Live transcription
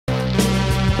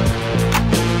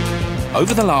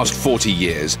Over the last 40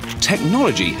 years,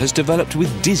 technology has developed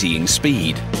with dizzying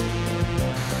speed.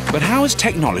 But how has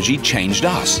technology changed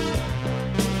us?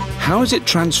 How has it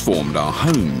transformed our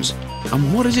homes?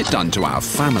 And what has it done to our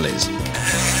families?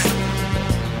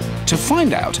 To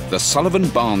find out, the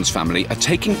Sullivan-Barnes family are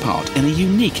taking part in a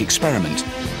unique experiment.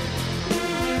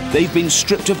 They've been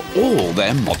stripped of all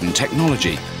their modern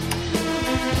technology.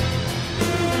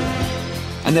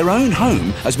 And their own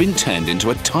home has been turned into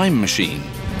a time machine.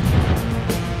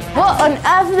 What on earth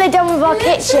have they done with our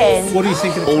kitchen? What do you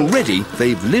think? Already,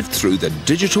 they've lived through the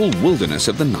digital wilderness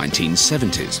of the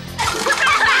 1970s.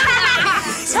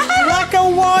 Black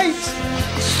and white!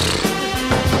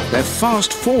 They're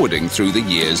fast-forwarding through the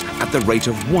years at the rate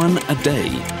of one a day.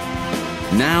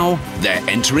 Now, they're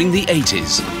entering the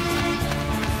 80s.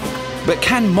 But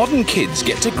can modern kids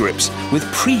get to grips with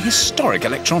prehistoric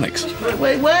electronics?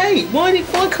 Wait! Why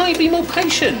can't you be more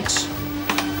patient?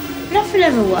 Nothing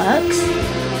ever works.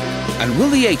 And will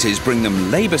the 80s bring them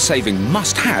labour-saving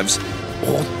must-haves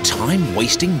or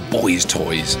time-wasting boys'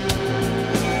 toys?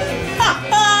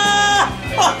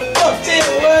 It's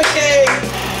working!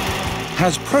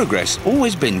 Has progress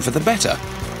always been for the better?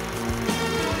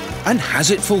 And has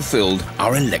it fulfilled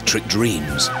our electric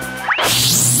dreams?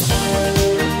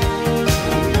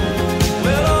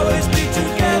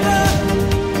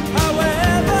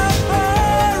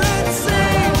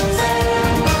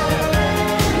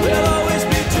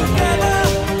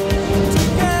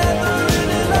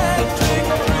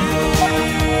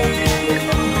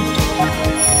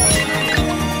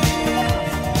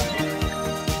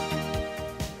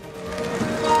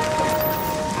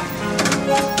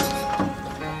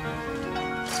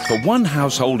 For one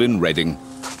household in Reading,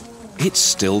 it's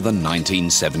still the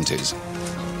 1970s.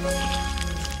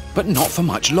 But not for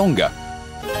much longer.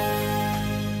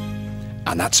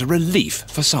 And that's a relief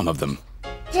for some of them.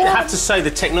 I have to say the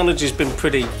technology's been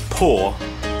pretty poor.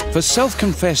 For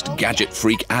self-confessed gadget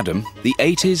freak Adam, the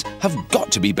 80s have got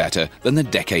to be better than the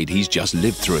decade he's just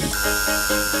lived through.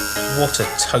 What a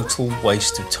total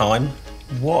waste of time.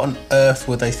 What on earth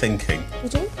were they thinking?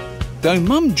 Though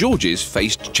Mum George's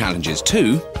faced challenges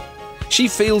too, she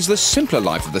feels the simpler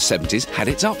life of the 70s had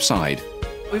its upside.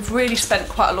 We've really spent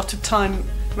quite a lot of time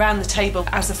round the table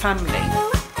as a family.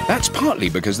 That's partly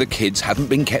because the kids hadn't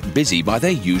been kept busy by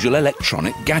their usual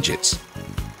electronic gadgets.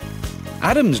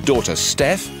 Adam's daughter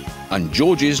Steph and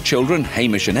George's children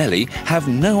Hamish and Ellie have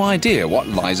no idea what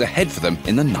lies ahead for them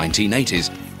in the 1980s,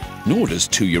 nor does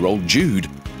 2-year-old Jude.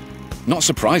 Not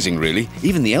surprising, really.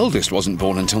 Even the eldest wasn't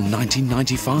born until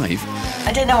 1995.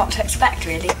 I don't know what to expect,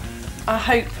 really. I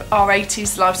hope our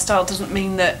 80s lifestyle doesn't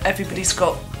mean that everybody's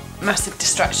got massive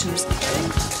distractions.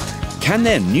 Can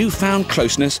their newfound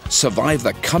closeness survive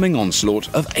the coming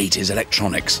onslaught of 80s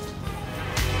electronics?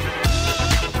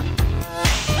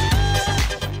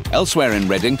 Elsewhere in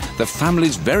Reading, the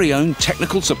family's very own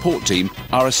technical support team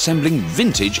are assembling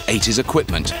vintage 80s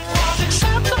equipment.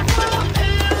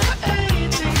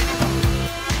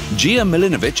 Gia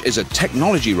Milinovic is a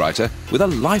technology writer with a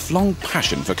lifelong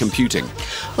passion for computing.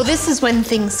 Well, this is when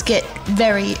things get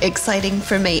very exciting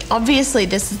for me. Obviously,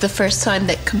 this is the first time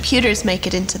that computers make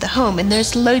it into the home, and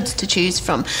there's loads to choose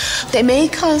from. They may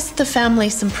cause the family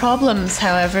some problems,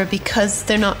 however, because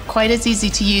they're not quite as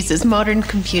easy to use as modern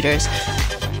computers.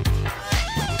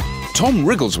 Tom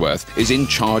Wrigglesworth is in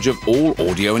charge of all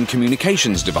audio and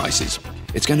communications devices.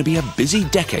 It's going to be a busy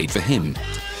decade for him.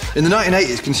 In the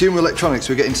 1980s, consumer electronics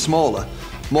were getting smaller,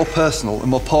 more personal and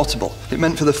more portable. It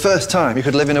meant for the first time you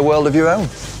could live in a world of your own.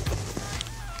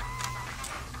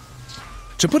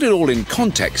 To put it all in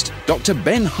context, Dr.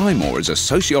 Ben Highmore is a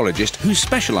sociologist who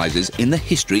specialises in the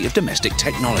history of domestic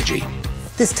technology.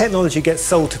 This technology gets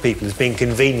sold to people as being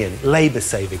convenient,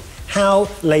 labour-saving. How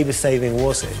labour-saving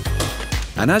was it?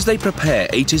 And as they prepare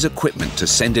 80s equipment to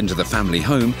send into the family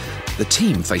home, the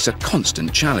team face a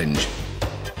constant challenge.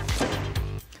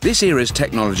 This era's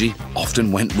technology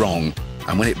often went wrong,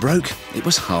 and when it broke, it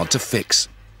was hard to fix.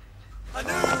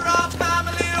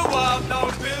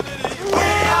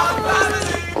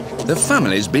 The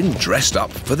family's been dressed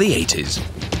up for the 80s.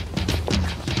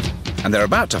 And they're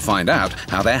about to find out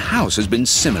how their house has been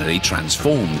similarly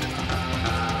transformed.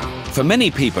 For many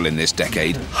people in this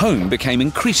decade, home became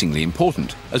increasingly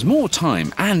important as more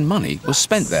time and money was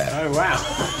spent there. Oh, wow.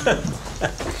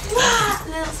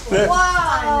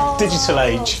 Wow! Digital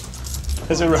age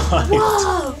has arrived.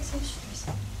 Whoa!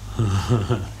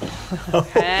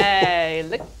 Hey,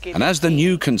 look at And as the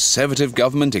new Conservative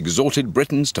government exhorted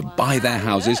Britons to buy their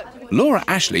houses, Laura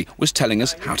Ashley was telling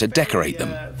us how to decorate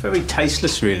them. Very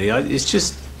tasteless, really. It's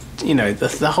just, you know,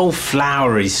 the whole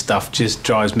flowery stuff just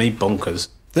drives me bonkers.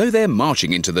 Though they're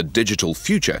marching into the digital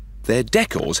future, their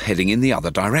decor's heading in the other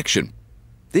direction.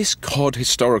 This cod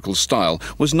historical style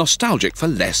was nostalgic for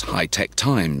less high-tech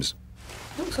times.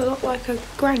 Looks a lot like a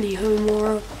granny home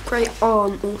or a great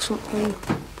aunt or something.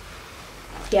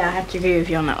 Yeah, I have to agree with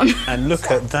you on that one. And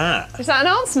look at that. Is that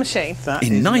an answer machine?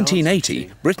 In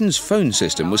 1980, Britain's phone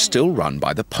system was still run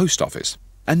by the post office,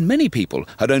 and many people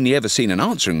had only ever seen an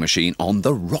answering machine on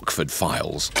the Rockford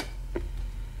Files.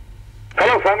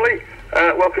 Hello, family.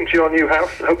 Welcome to your new house.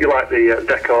 Hope you like the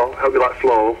decor. Hope you like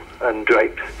floral and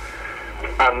drapes.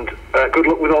 And good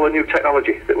luck with all the new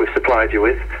technology that we've supplied you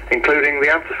with, including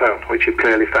the answer phone, which you've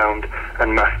clearly found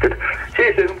and mastered. See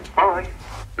you soon. Bye.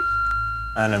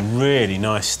 And a really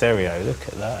nice stereo, look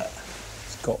at that.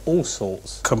 It's got all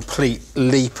sorts. Complete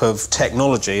leap of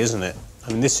technology, isn't it?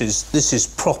 I mean, this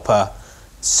is proper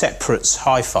separates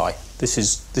hi-fi. This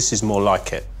is more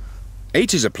like it.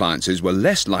 80s appliances were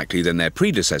less likely than their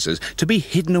predecessors to be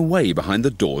hidden away behind the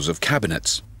doors of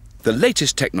cabinets. The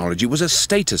latest technology was a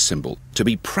status symbol to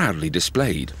be proudly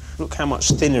displayed. Look how much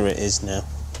thinner it is now.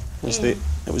 It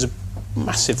was a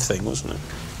massive thing, wasn't it?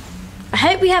 I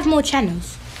hope we have more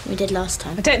channels than we did last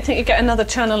time. I don't think you get another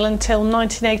channel until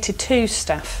 1982,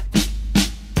 Steph.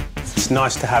 It's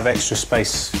nice to have extra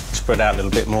space spread out a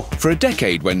little bit more. For a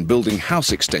decade, when building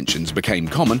house extensions became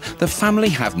common, the family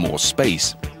have more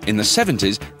space. In the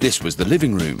 70s, this was the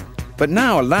living room. But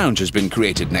now a lounge has been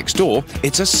created next door.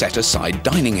 It's a set-aside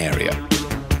dining area.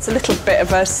 It's a little bit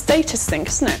of a status thing,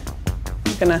 isn't it?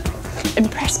 I'm going to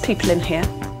impress people in here.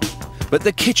 But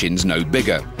the kitchen's no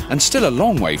bigger, and still a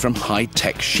long way from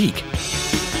high-tech chic.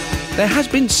 There has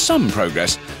been some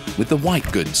progress with the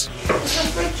white goods.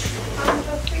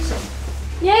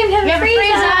 Yeah, we have a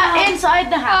freezer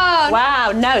inside the house. Oh,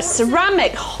 wow, no,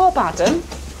 ceramic hob, Adam.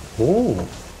 Ooh.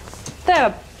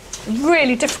 They're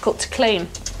really difficult to clean.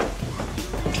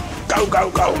 Go, go,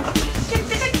 go.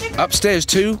 Upstairs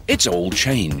too, it's all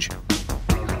change.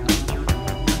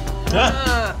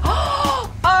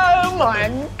 Oh my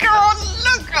God,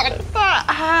 look at that.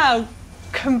 How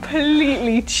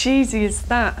completely cheesy is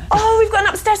that? Oh, we've got an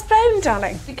upstairs phone,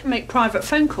 darling. We can make private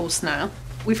phone calls now.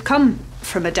 We've come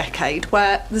from a decade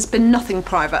where there's been nothing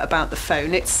private about the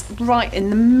phone. It's right in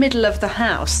the middle of the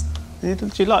house. Do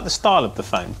you like the style of the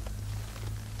phone?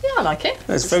 Yeah, I like it.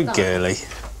 It's very girly.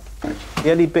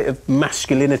 The only bit of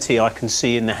masculinity I can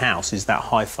see in the house is that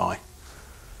hi-fi.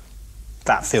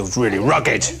 That feels really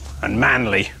rugged and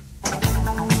manly.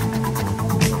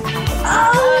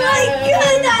 Oh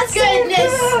my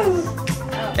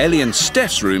goodness! Ellie and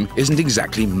Steph's room isn't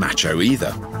exactly macho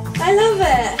either. I love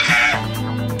it.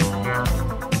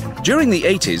 During the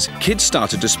 80s, kids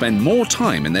started to spend more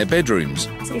time in their bedrooms.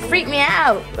 You freak me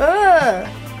out. Ugh.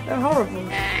 They're horrible.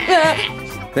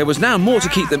 There was now more to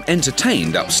keep them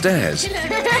entertained upstairs.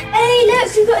 Hey,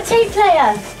 look, we've got a tape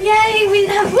player. Yay, we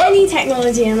didn't have any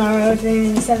technology in our old room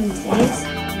in the 70s.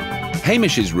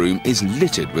 Hamish's room is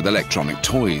littered with electronic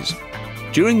toys.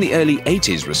 During the early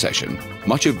 80s recession,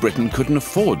 much of Britain couldn't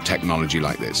afford technology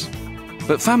like this.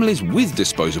 But families with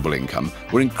disposable income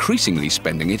were increasingly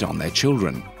spending it on their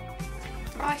children.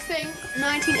 I think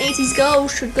 1980s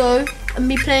girls should go and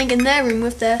be playing in their room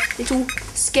with their little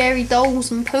scary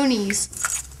dolls and ponies.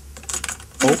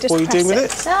 Oh, what are you doing with it?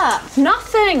 That.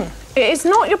 Nothing. It is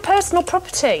not your personal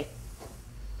property.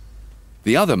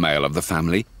 The other male of the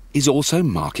family is also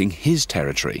marking his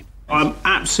territory. I'm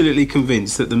absolutely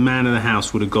convinced that the man of the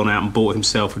house would have gone out and bought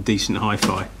himself a decent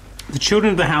hi-fi. The children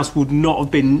of the house would not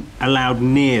have been allowed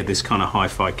near this kind of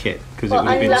hi-fi kit because it would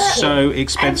have been so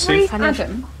expensive.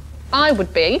 Adam, I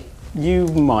would be. You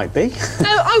might be.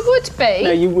 No, I would be.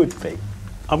 No, you would be.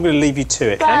 I'm going to leave you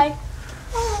to it, Bye. okay?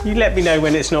 You let me know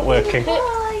when it's not working.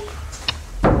 Bye.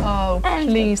 Oh,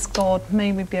 please, God,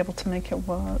 may we be able to make it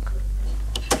work.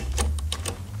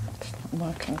 It's not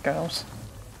working, girls.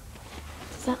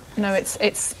 No, it's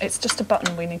just a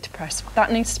button we need to press.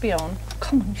 That needs to be on.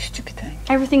 Come on, you stupid thing.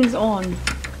 Everything's on.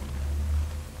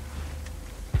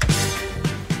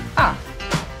 Ah.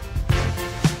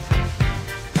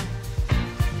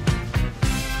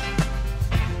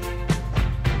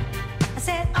 I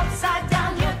said upside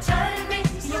down, you're turning me.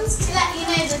 Just to let you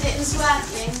know that it was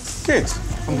working. Good.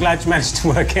 I'm glad you managed to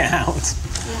work it out.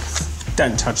 Yes.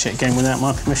 Don't touch it again without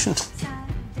my permission.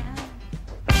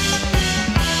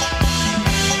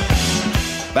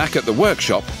 Back at the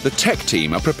workshop, the tech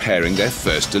team are preparing their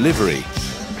first delivery.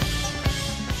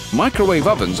 Microwave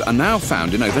ovens are now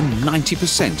found in over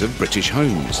 90% of British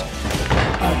homes.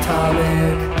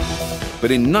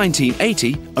 But in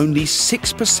 1980, only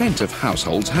 6% of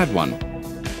households had one.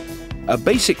 A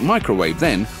basic microwave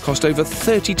then cost over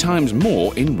 30 times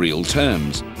more in real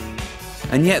terms.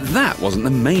 And yet that wasn't the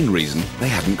main reason they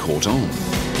hadn't caught on.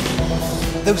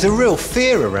 There was a real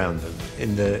fear around them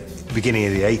in the beginning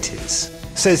of the 80s.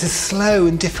 So it's a slow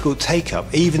and difficult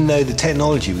take-up, even though the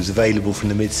technology was available from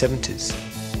the mid-70s.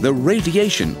 The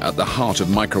radiation at the heart of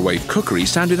microwave cookery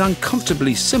sounded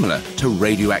uncomfortably similar to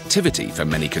radioactivity for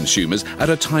many consumers at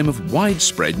a time of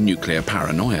widespread nuclear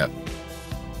paranoia.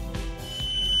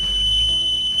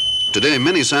 Today,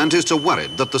 many scientists are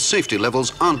worried that the safety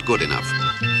levels aren't good enough.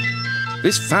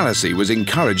 This fallacy was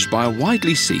encouraged by a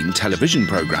widely seen television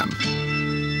program.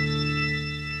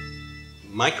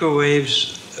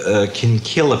 Microwaves can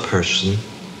kill a person.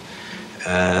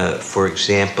 For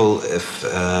example, if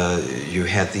you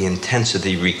had the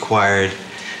intensity required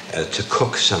to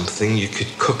cook something, you could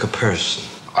cook a person.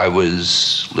 I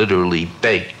was literally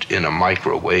baked in a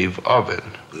microwave oven.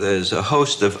 There's a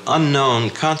host of unknown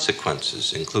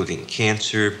consequences, including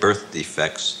cancer, birth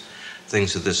defects,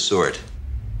 things of this sort.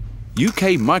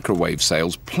 UK microwave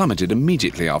sales plummeted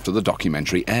immediately after the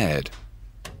documentary aired.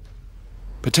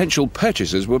 Potential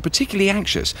purchasers were particularly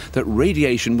anxious that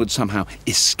radiation would somehow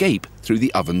escape through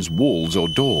the oven's walls or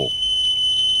door.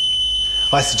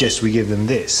 I suggest we give them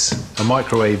this, a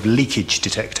microwave leakage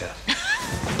detector.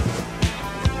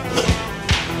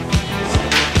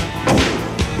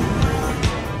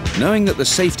 Knowing that the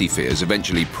safety fears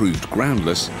eventually proved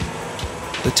groundless,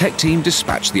 the tech team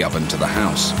dispatched the oven to the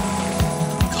house.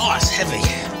 God, it's heavy.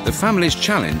 The family's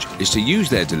challenge is to use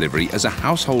their delivery as a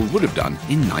household would have done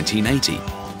in 1980.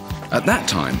 At that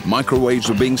time, microwaves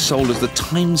were being sold as the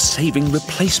time-saving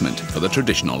replacement for the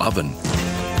traditional oven.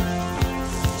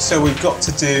 So we've got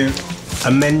to do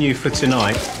a menu for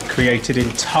tonight created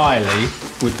entirely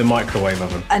with the microwave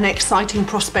oven. An exciting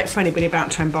prospect for anybody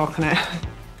about to embark on it.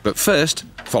 But first,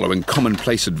 following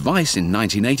commonplace advice in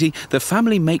 1980, the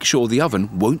family make sure the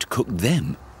oven won't cook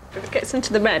them. If it gets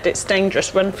into the red, it's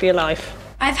dangerous. Run for your life.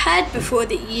 I've heard before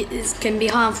that it can be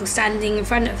harmful standing in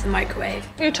front of the microwave.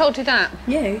 Who told you that?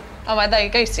 You. Oh, well, there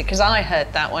you go, see, because I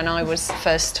heard that when I was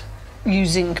first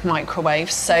using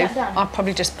microwaves, so I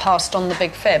probably just passed on the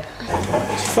big fib.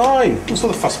 It's fine. What's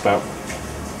all the fuss about?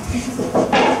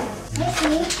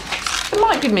 There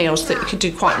might be meals that you could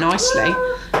do quite nicely.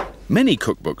 Many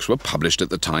cookbooks were published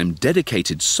at the time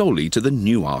dedicated solely to the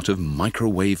new art of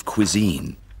microwave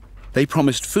cuisine. They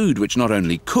promised food which not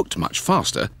only cooked much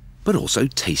faster, but also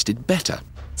tasted better.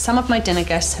 Some of my dinner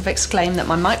guests have exclaimed that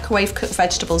my microwave-cooked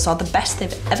vegetables are the best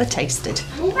they've ever tasted.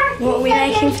 What are we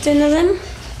making for dinner then?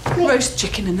 Roast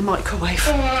chicken in the microwave.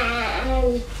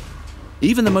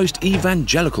 Even the most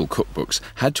evangelical cookbooks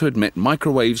had to admit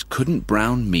microwaves couldn't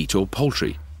brown meat or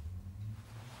poultry.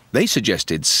 They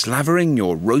suggested slavering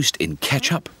your roast in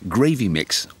ketchup, gravy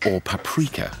mix, or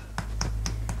paprika.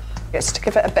 It's to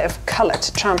give it a bit of colour,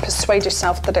 to try and persuade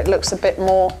yourself that it looks a bit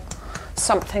more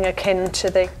something akin to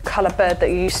the colour bird that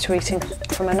you're used to eating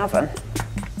from an oven.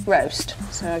 Roast.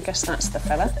 So I guess that's the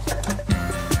fella.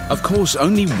 Of course,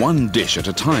 only one dish at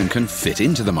a time can fit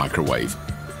into the microwave.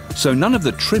 So none of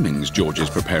the trimmings George is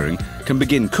preparing can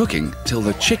begin cooking till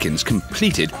the chicken's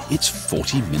completed its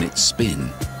 40-minute spin.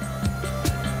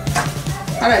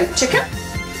 Hello, chicken.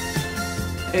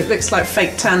 It looks like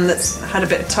fake tan that's had a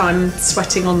bit of time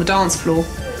sweating on the dance floor.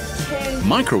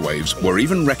 Microwaves were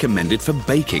even recommended for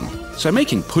baking, so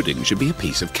making pudding should be a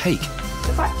piece of cake.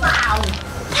 Wow,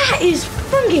 that is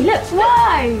funky. Look,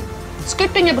 wow. It's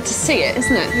good being able to see it,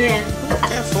 isn't it? Yeah.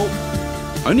 Careful.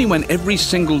 Only when every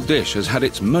single dish has had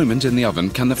its moment in the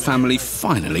oven can the family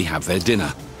finally have their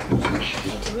dinner.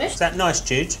 Is that nice,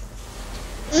 Jude?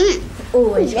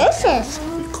 Always delicious.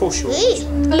 Of course you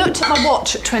are. I looked at my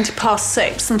watch at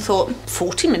 6:20 and thought,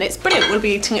 40 minutes, brilliant, we'll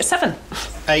be eating at 7.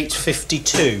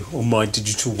 8:52 on my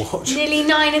digital watch. Nearly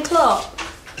 9 o'clock.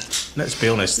 Let's be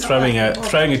honest, throwing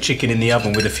a chicken in the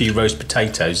oven with a few roast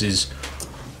potatoes is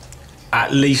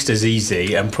at least as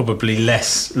easy and probably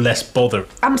less bother.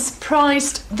 I'm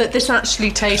surprised that this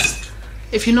actually tastes,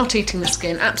 if you're not eating the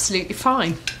skin, absolutely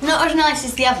fine. Not as nice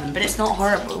as the oven, but it's not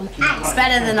horrible. It's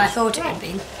better than I thought it would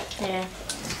be. Yeah.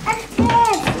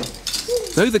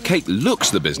 Though the cake looks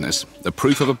the business, the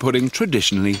proof of a pudding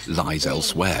traditionally lies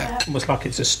elsewhere. Almost like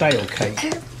it's a stale cake.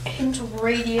 Hint of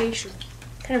radiation.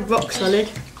 Kind of rock solid.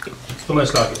 It's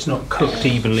almost like it's not cooked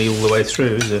evenly all the way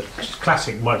through, is it? It's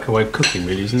classic microwave cooking,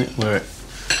 really, isn't it? Where it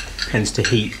tends to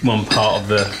heat one part of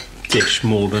the dish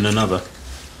more than another.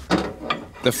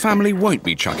 The family won't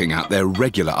be chucking out their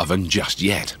regular oven just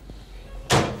yet.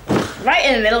 Right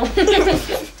in the middle.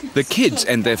 The kids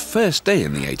end their first day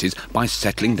in the 80s by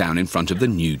settling down in front of the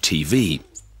new TV.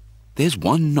 There's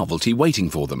one novelty waiting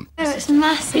for them. Oh, it's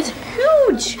massive. It's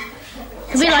huge.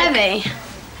 It's heavy.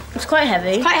 It's quite heavy.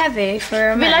 It's quite heavy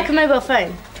for a bit like a mobile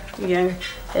phone.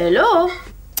 hello.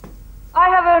 I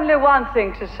have only one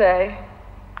thing to say.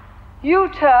 You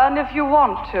turn if you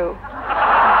want to.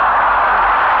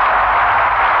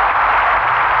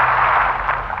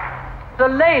 The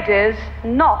ladies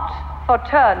not for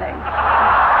turning.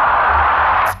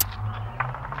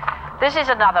 This is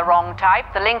another wrong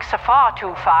type. The links are far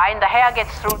too fine. The hair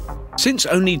gets through. Since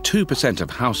only 2% of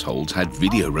households had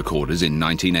video recorders in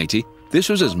 1980, this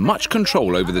was as much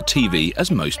control over the TV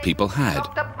as most people had.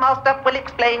 Master will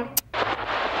explain.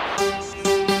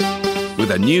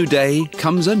 With a new day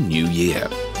comes a new year.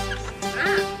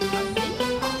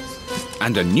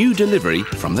 And a new delivery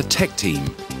from the tech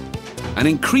team. An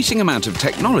increasing amount of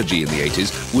technology in the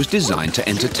 80s was designed to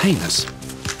entertain us.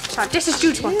 So this is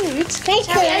Jude's one. Thank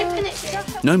you.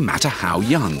 No matter how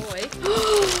young.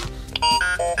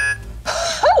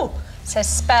 Oh! So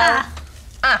spell.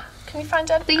 Can we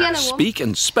find out the yellow one? Speak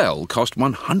and spell cost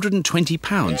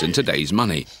 £120 in today's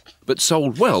money, but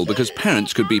sold well because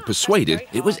parents could be persuaded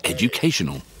it was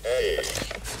educational.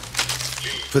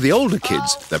 For the older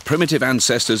kids, they're primitive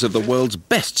ancestors of the world's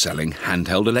best-selling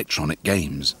handheld electronic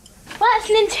games. What's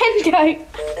Nintendo?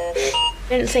 I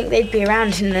didn't think they'd be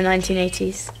around in the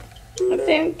 1980s. I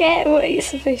don't get what you're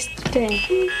supposed to do.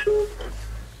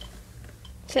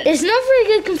 It's not very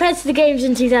good compared to the games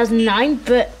in 2009,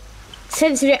 but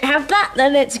since you don't have that,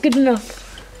 then it's good enough.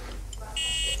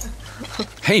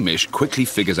 Hamish quickly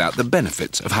figures out the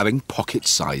benefits of having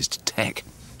pocket-sized tech.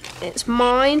 It's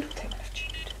mine,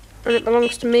 and it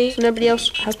belongs to me, so nobody else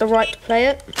has the right to play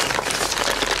it.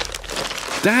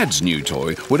 Dad's new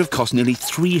toy would have cost nearly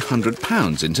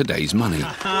 £300 in today's money.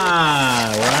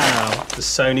 Ah, wow. The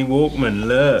Sony Walkman,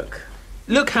 look.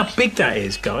 Look how big that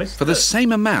is, guys. For the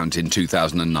same amount in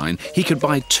 2009, he could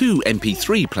buy 2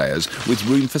 MP3 players with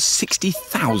room for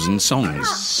 60,000 songs.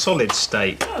 Solid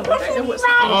state.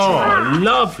 Oh,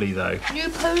 lovely, though.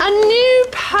 a new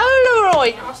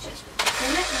Polaroid?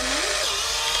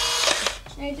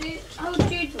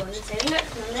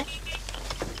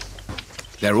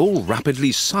 They're all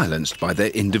rapidly silenced by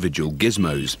their individual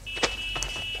gizmos.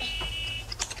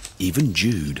 Even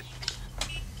Jude.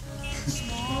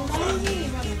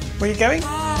 Where are you going?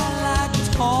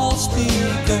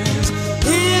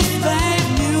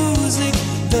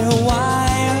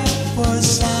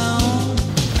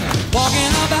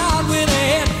 Walking about with a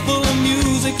head full of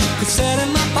music, cassette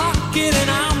in my pocket, and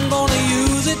I'm gonna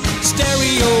use it.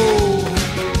 Stereo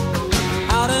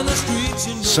out in the streets.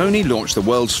 Sony launched the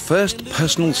world's first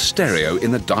personal stereo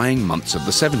in the dying months of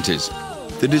the 70s.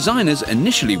 The designers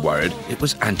initially worried it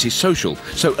was antisocial,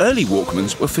 so early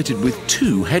Walkmans were fitted with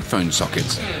 2 headphone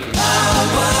sockets.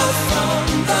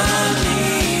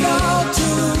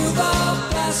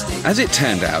 As it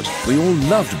turned out, we all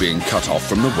loved being cut off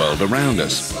from the world around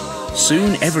us.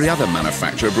 Soon, every other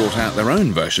manufacturer brought out their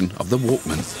own version of the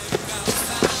Walkman.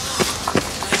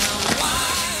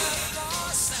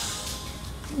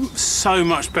 So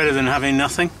much better than having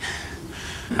nothing.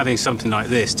 Having something like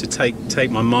this to take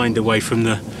my mind away from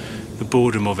the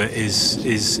boredom of it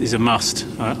is a must.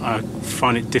 I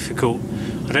find it difficult.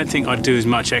 I don't think I'd do as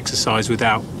much exercise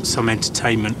without some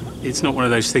entertainment. It's not one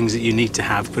of those things that you need to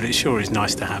have, but it sure is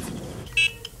nice to have.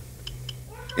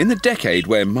 In the decade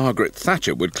where Margaret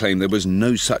Thatcher would claim there was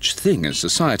no such thing as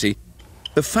society,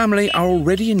 the family are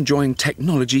already enjoying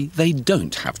technology they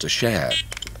don't have to share.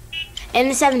 In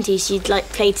the 70s, you'd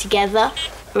play together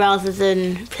rather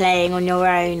than playing on your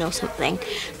own or something.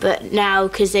 But now,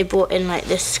 because they brought in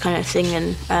this kind of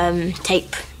thing and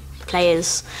tape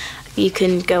players, you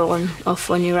can go off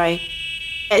on your own.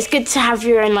 It's good to have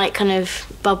your own kind of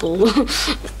bubble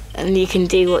and you can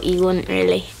do what you want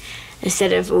really,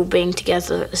 instead of all being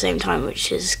together at the same time,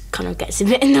 which kind of gets a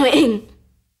bit annoying.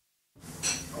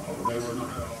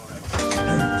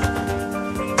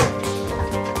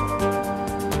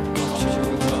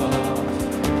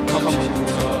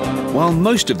 While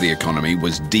most of the economy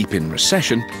was deep in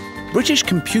recession, British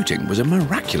computing was a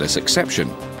miraculous exception.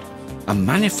 A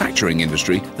manufacturing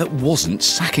industry that wasn't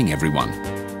sacking everyone.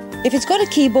 If it's got a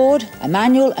keyboard, a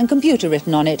manual and computer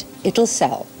written on it, it'll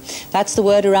sell. That's the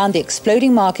word around the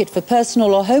exploding market for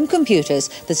personal or home computers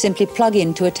that simply plug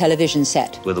into a television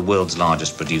set. We're the world's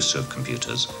largest producer of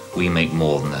computers. We make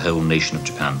more than the whole nation of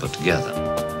Japan put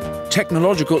together.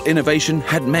 Technological innovation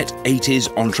had met 80s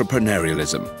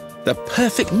entrepreneurialism. The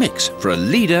perfect mix for a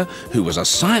leader who was a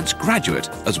science graduate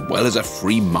as well as a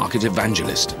free market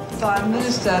evangelist. Prime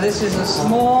Minister, this is a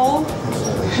small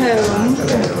home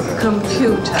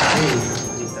computer.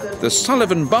 The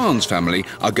Sullivan-Barnes family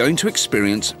are going to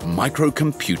experience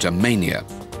microcomputer mania.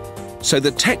 So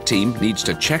the tech team needs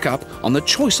to check up on the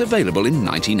choice available in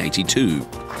 1982.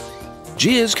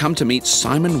 Gia's come to meet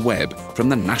Simon Webb from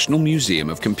the National Museum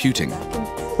of Computing.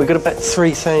 We've got about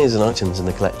 3,000 items in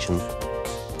the collection.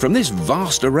 From this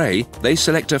vast array, they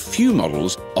select a few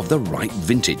models of the right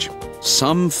vintage.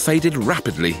 Some faded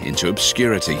rapidly into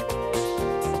obscurity.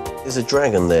 There's a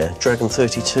Dragon there, Dragon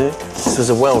 32. This was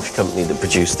a Welsh company that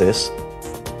produced this.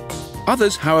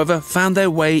 Others, however, found their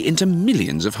way into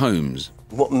millions of homes.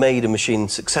 What made a machine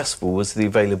successful was the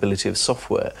availability of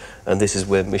software, and this is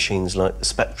where machines like the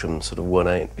Spectrum sort of won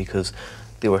out, because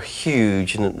there were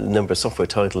huge number of software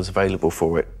titles available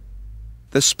for it.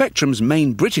 The Spectrum's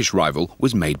main British rival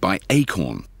was made by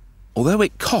Acorn. Although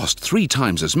it cost 3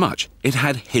 times as much, it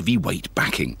had heavyweight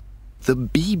backing. The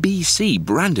BBC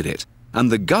branded it, and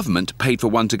the government paid for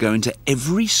one to go into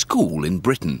every school in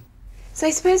Britain. So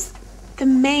I suppose the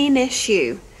main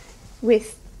issue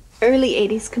with early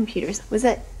 80s computers was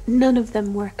that none of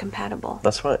them were compatible.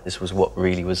 That's right. This was what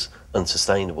really was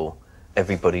unsustainable.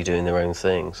 Everybody doing their own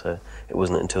thing. So it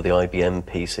wasn't until the IBM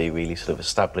PC really sort of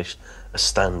established a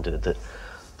standard that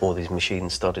all these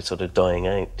machines started sort of dying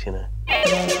out, you know.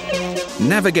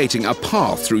 Navigating a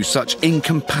path through such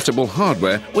incompatible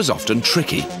hardware was often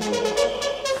tricky.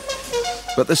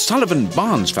 But the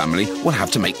Sullivan-Barnes family will have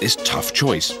to make this tough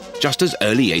choice, just as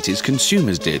early 80s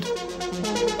consumers did.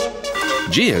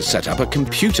 Gia set up a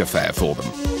computer fair for them.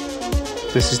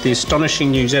 This is the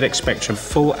astonishing new ZX Spectrum,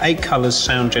 full 8 colours,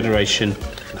 sound generation,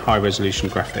 and high-resolution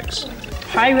graphics.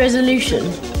 High resolution?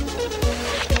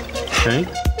 Okay.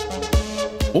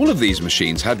 All of these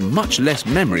machines had much less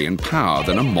memory and power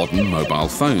than a modern mobile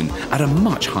phone, at a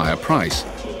much higher price.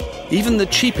 Even the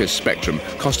cheapest Spectrum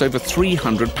cost over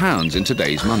 £300 in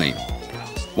today's money,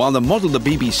 while the model the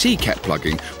BBC kept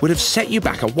plugging would have set you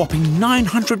back a whopping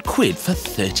 £900 for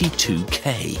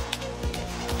 32k.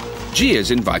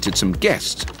 Gia's invited some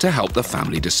guests to help the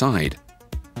family decide.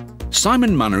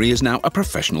 Simon Munnery is now a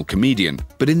professional comedian,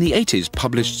 but in the 80s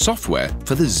published software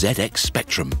for the ZX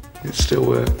Spectrum. It still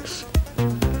works.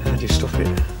 How do you stop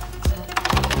it?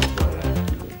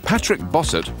 Patrick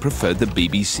Bossert preferred the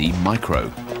BBC Micro.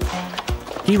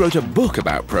 He wrote a book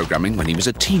about programming when he was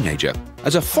a teenager,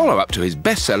 as a follow-up to his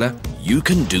bestseller, You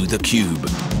Can Do the Cube.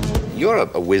 You're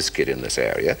a whiz kid in this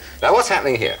area. Now, what's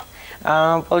happening here?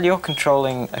 Well, you're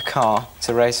controlling a car. It's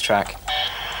a racetrack.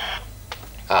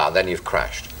 Ah, then you've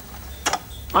crashed.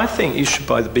 I think you should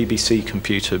buy the BBC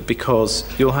computer because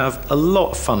you'll have a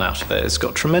lot of fun out of it. It's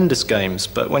got tremendous games,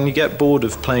 but when you get bored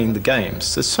of playing the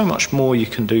games, there's so much more you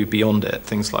can do beyond it.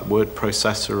 Things like word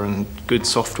processor and good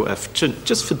software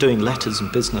just for doing letters and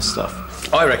business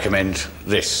stuff. I recommend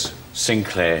this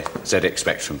Sinclair ZX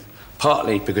Spectrum,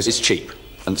 partly because it's cheap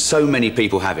and so many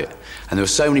people have it, and there are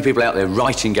so many people out there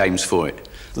writing games for it.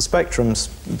 The Spectrum's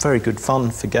very good fun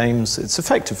for games. It's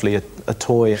effectively a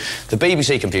toy. The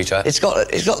BBC computer, it's got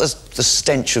the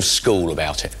stench of school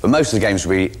about it. But most of the games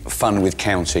will be fun with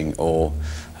counting or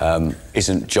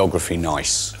isn't geography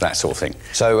nice, that sort of thing.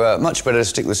 So much better to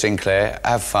stick with Sinclair,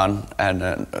 have fun, and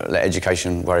let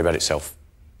education worry about itself.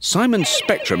 Simon's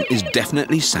Spectrum is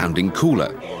definitely sounding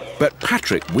cooler, but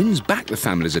Patrick wins back the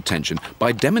family's attention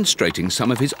by demonstrating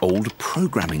some of his old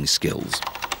programming skills.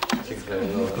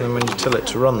 And then when you tell it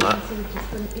to run that...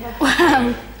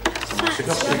 Wow.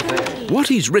 What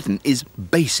he's written is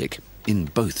basic in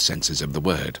both senses of the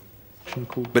word.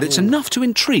 But it's enough to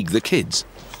intrigue the kids.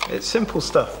 It's simple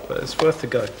stuff, but it's worth a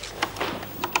go.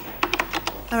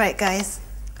 All right, guys,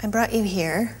 I brought you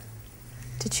here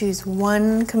to choose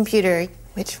one computer.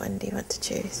 Which one do you want to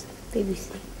choose?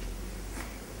 BBC.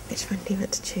 Which one do you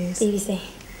want to choose? BBC.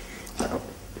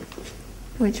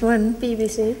 Which one?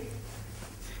 BBC.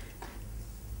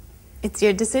 It's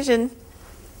your decision.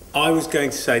 I was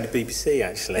going to say the BBC,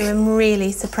 actually. I'm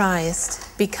really surprised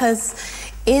because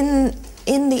in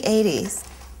the 80s,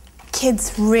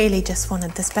 kids really just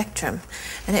wanted the Spectrum.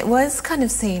 And it was kind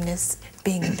of seen as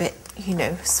being a bit, you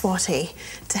know, swatty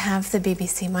to have the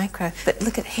BBC Micro. But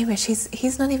look at Hamish,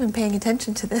 he's not even paying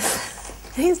attention to this.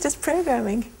 He's just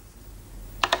programming.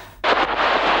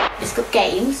 It's got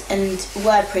games and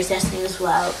word processing as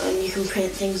well, and you can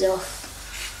print things off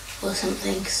or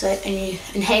something. So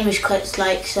and Hamish quotes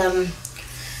like some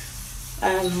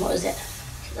what was it?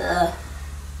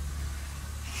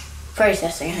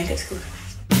 Processing, I think it's called.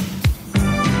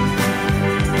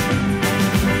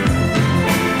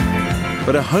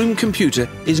 But a home computer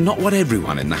is not what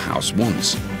everyone in the house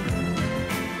wants.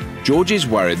 George is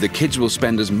worried the kids will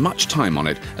spend as much time on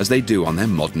it as they do on their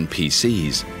modern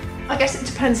PCs. I guess it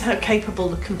depends how capable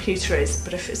the computer is,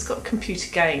 but if it's got computer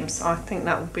games, I think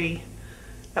that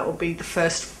will be the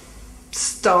first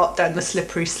start down the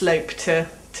slippery slope to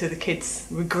the kids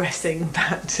regressing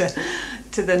back to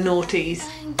the noughties.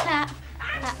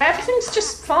 Everything's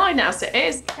just fine as it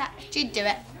is. She'd do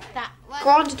it.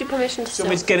 Granted you permission to So we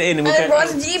just get it in and we'll set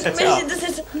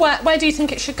it up. Where do you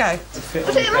think it should go? Put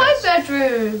it in my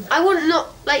bedroom. I would not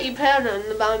let you play on it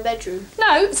in my bedroom.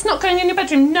 No, it's not going in your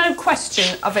bedroom. No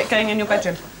question of it going in your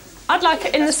bedroom. I'd like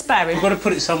it in the spare room. We've got to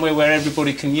put it somewhere where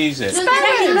everybody can use it.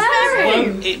 Spare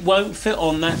room. It won't fit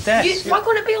on that desk. Why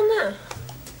can't it be on there?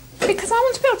 Because I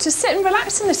want to be able to sit and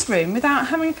relax in this room without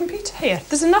having a computer here.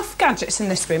 There's enough gadgets in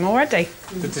this room already.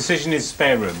 The decision is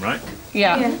spare room, right?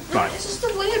 Yeah. Right. It's just a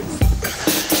weird...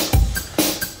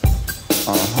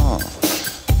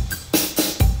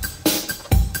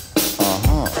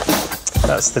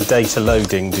 That's the data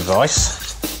loading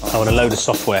device. I want to load a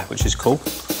software, which is cool.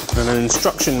 And an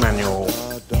instruction manual.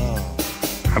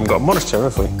 Haven't got a monitor,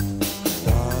 have we?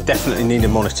 Definitely need a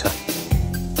monitor.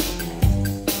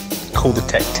 Call the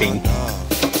tech team.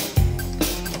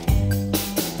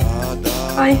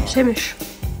 Hi, Hamish.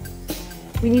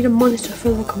 We need a monitor for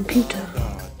the computer.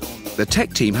 The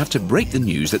tech team have to break the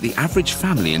news that the average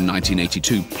family in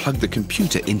 1982 plugged the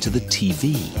computer into the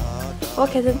TV.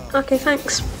 Okay then. Okay,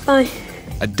 thanks. Bye.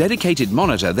 A dedicated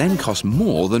monitor then costs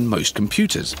more than most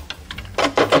computers.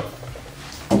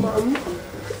 Mum,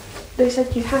 they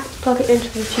said you have to plug it into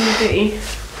the TV.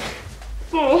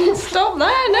 Oh, stop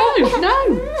there! No.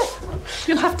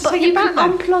 You'll have to take it back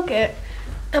then. Unplug it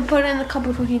and put it in the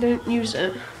cupboard when you don't use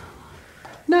it.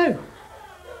 No.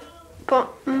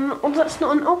 But that's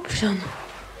not an option.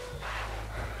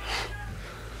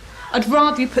 I'd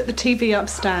rather you put the TV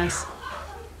upstairs.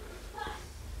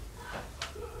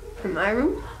 In my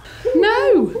room?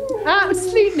 No,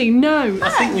 absolutely no. I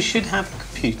think we should have a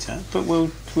computer, but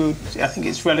I think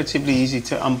it's relatively easy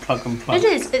to unplug and plug. It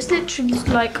is. It's literally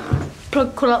like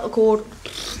pull out the cord.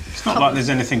 It's not like there's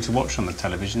anything to watch on the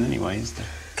television anyway, is there?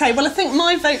 OK, well, I think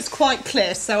my vote's quite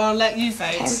clear, so I'll let you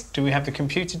vote. Do we have the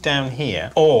computer down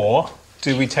here, or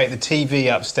do we take the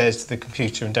TV upstairs to the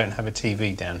computer and don't have a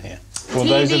TV down here? Well,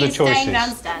 those are the choices.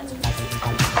 Downstairs.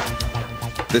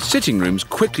 The sitting room's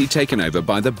quickly taken over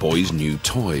by the boys' new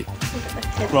toy.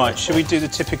 Right, should we do the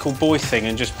typical boy thing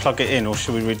and just plug it in, or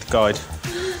should we read the guide?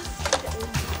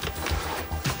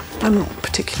 I'm not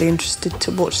particularly interested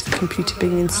to watch the computer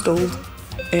being installed.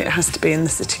 It has to be in the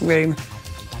sitting room.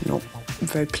 I'm not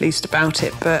very pleased about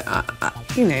it, but,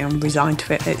 you know, I'm resigned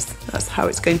to it. That's how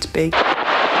it's going to be.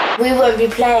 We won't be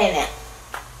playing it.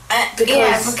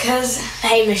 Because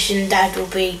Hamish and Dad will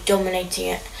be dominating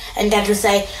it. And Dad will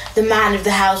say the man of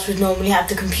the house would normally have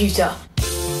the computer.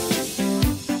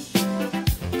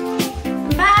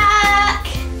 Back!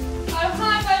 Oh,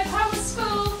 hi, babe. How was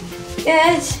school?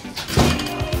 Good.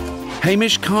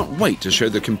 Hamish can't wait to show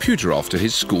the computer off to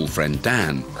his school friend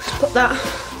Dan. Put that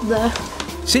there.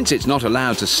 Since it's not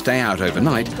allowed to stay out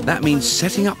overnight, that means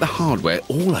setting up the hardware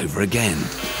all over again.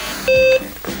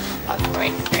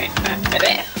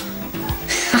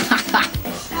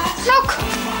 Look!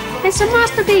 It's a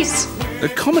masterpiece. The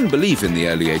common belief in the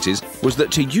early 80s was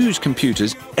that to use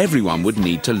computers, everyone would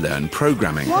need to learn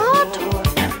programming. What?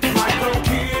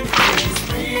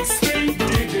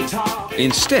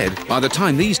 Instead, by the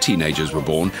time these teenagers were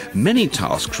born, many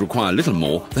tasks require little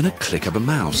more than a click of a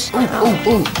mouse.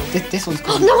 This one's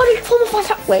cool. Oh, no, I need to pull my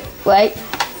phone. Wait.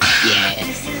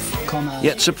 Yes.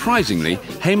 Yet surprisingly,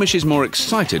 Hamish is more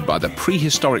excited by the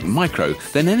prehistoric micro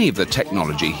than any of the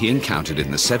technology he encountered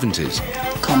in the 70s.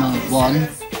 Comma 1,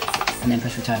 and then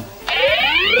press return.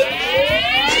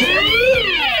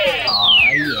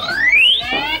 Oh,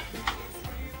 yeah.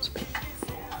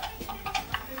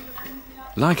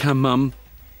 Like her mum,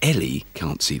 Ellie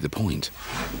can't see the point.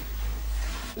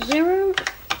 0,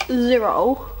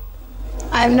 0.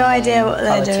 I have no idea what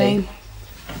they're doing.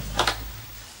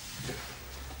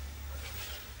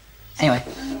 Anyway,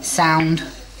 sound,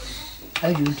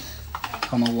 code,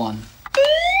 comma 1.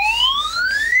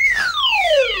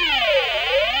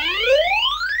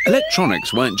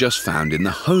 Electronics weren't just found in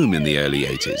the home in the early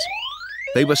 80s.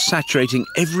 They were saturating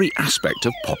every aspect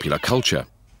of popular culture.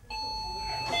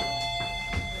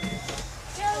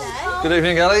 Good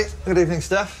evening, Ellie. Good evening,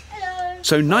 Steph.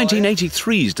 So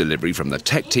 1983's delivery from the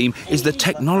tech team is the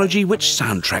technology which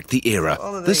soundtracked the era,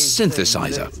 the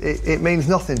synthesizer. It means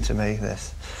nothing to me,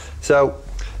 this. So,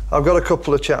 I've got a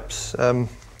couple of chaps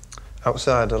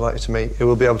outside I'd like you to meet who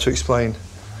will be able to explain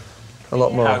a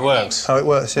lot more. How it works? How it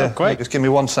works, yeah. Oh, great. Just give me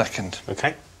 1 second.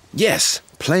 OK. Yes,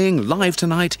 playing live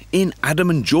tonight in Adam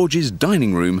and George's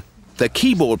dining room, the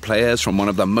keyboard players from one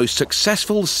of the most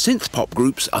successful synth-pop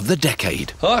groups of the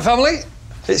decade. Hi, family.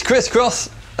 It's Chris Cross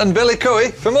and Billy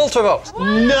Cooey from Ultravox.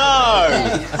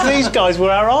 No! These guys were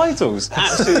our idols.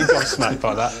 Absolutely gobsmacked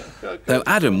by that. Though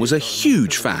Adam was a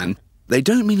huge fan, they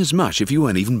don't mean as much if you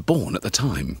weren't even born at the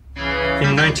time.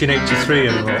 In 1983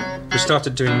 and what, we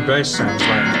started doing bass sounds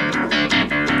like,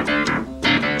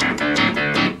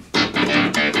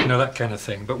 you know, that kind of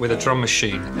thing, but with a drum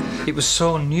machine. It was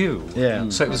so new,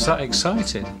 so it was that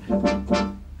exciting.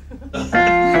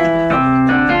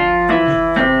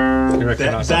 You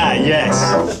recognise that?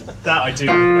 Yes. That I do.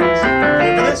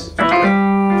 Remember this?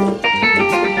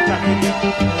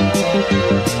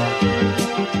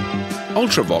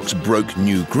 Ultravox broke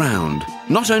new ground,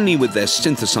 not only with their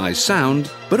synthesized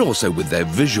sound, but also with their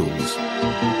visuals.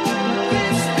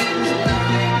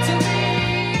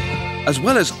 As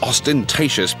well as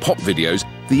ostentatious pop videos,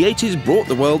 the 80s brought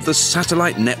the world the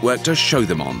satellite network to show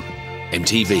them on,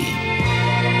 MTV.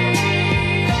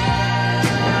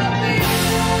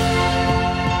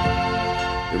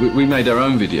 We made our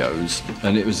own videos,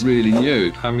 and it was really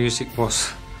new. Our music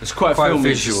was it's quite filmy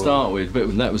visual to start with,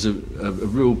 but that was a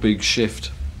real big shift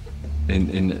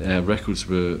in our records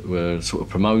were sort of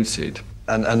promoted.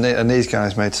 And these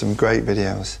guys made some great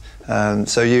videos.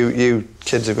 So you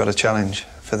kids have got a challenge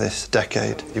for this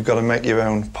decade. You've got to make your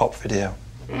own pop video.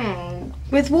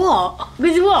 With what?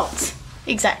 With what?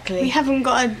 Exactly. We haven't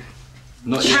got a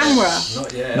Not camera. Yet.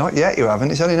 Not yet. Not yet, you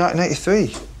haven't. It's only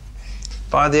 1983.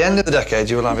 By the end of the decade,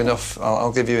 you will have enough.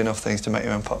 I'll give you enough things to make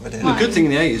your own pop video. The good thing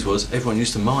in the 80s was everyone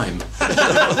used to mime.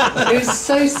 It was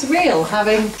so surreal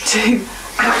having two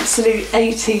absolute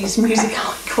 80s music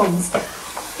icons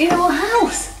in our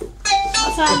house.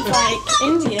 That sounds like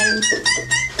Indian.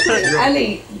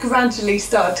 Ellie gradually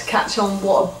started to catch on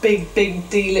what a big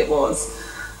deal it was.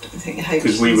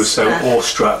 Because we were so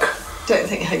awestruck. Don't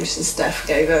think Hamish and Steph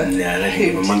gave a No, they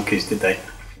didn't give a monkeys, did they?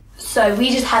 So we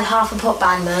just had half a pop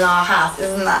band in our house.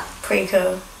 Isn't that pretty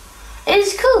cool?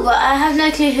 It's cool, but I have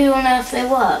no clue who on earth they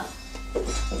were.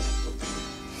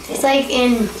 It's like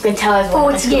in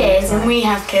 40 years and we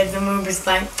have kids and we're just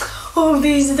like, oh,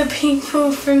 these are the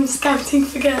people from Scouting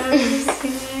for Girls, you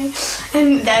know?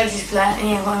 And they'll just be like,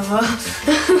 yeah,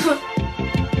 whatever.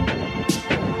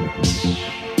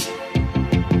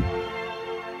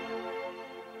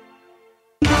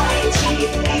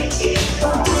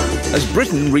 As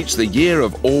Britain reached the year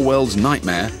of Orwell's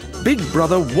nightmare, Big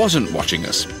Brother wasn't watching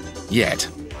us. Yet.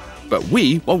 But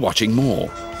we were watching more.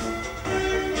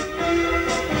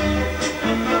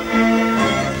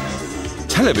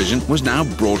 Television was now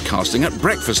broadcasting at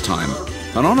breakfast time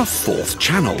and on a fourth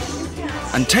channel.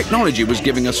 And technology was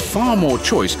giving us far more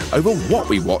choice over what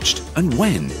we watched and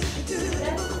when.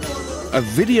 A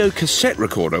video cassette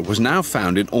recorder was now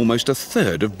found in almost a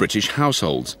third of British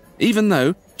households, even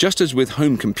though, just as with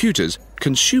home computers,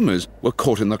 consumers were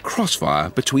caught in the crossfire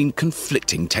between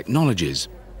conflicting technologies.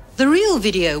 The real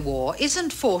video war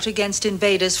isn't fought against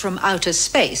invaders from outer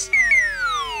space.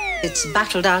 It's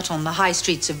battled out on the high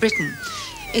streets of Britain.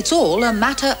 It's all a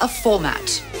matter of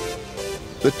format.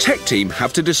 The tech team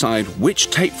have to decide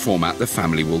which tape format the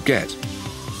family will get.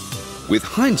 With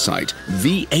hindsight,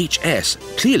 VHS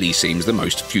clearly seems the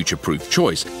most future-proof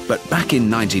choice, but back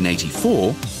in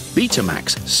 1984,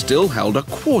 Betamax still held a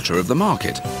quarter of the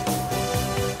market.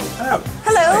 Hello.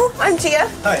 Hello, I'm Gia.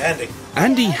 Hi, Andy.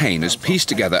 Andy Hain has pieced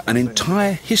together an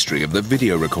entire history of the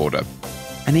video recorder,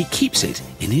 and he keeps it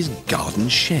in his garden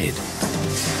shed.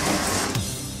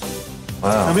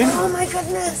 Wow. Come in. Oh my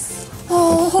goodness.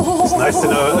 It's nice to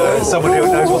know someone who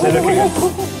knows what they're looking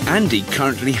at. Andy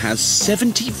currently has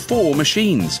 74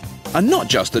 machines, and not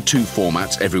just the two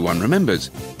formats everyone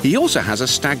remembers. He also has a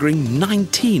staggering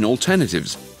 19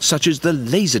 alternatives, such as the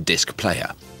Laserdisc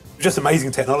player. Just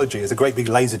amazing technology. There's a great big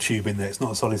laser tube in there. It's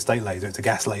not a solid-state laser, it's a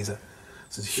gas laser.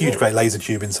 So it's a huge, great laser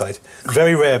tube inside.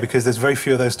 Very rare because there's very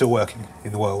few of those still working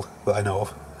in the world that I know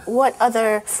of. What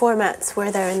other formats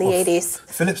were there in the 80s?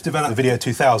 Philips developed Video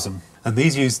 2000, and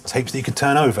these used tapes that you could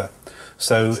turn over.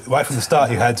 So right from the start,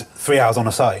 you had 3 hours on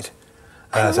a side.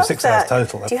 So 6 hours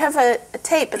total. Do you have a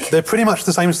tape? They're pretty much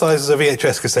the same size as a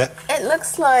VHS cassette. It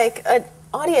looks like an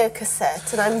audio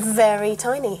cassette, and I'm very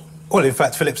tiny. Well, in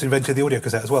fact, Philips invented the audio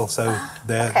cassette as well, so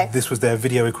this was their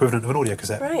video equivalent of an audio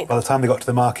cassette. Right. By the time they got to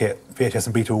the market, VHS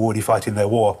and Beta were already fighting their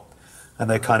war, and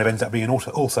they kind of ended up being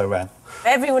also ran.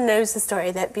 Everyone knows the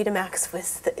story that Betamax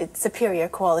was superior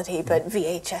quality, but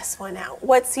VHS won out.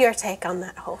 What's your take on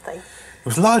that whole thing? It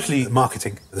was largely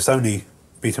marketing. The Sony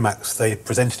Betamax, they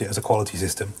presented it as a quality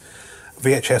system.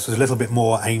 VHS was a little bit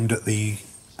more aimed at the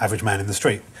average man in the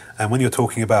street. And when you're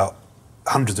talking about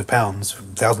hundreds of pounds,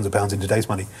 thousands of pounds in today's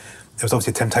money, there was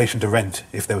obviously a temptation to rent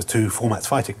if there was two formats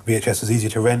fighting. VHS was easier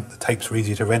to rent, the tapes were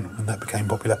easier to rent, and that became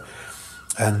popular.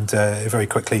 And it very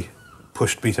quickly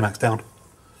pushed Betamax down.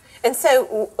 And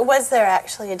so, was there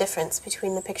actually a difference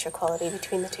between the picture quality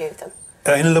between the two of them?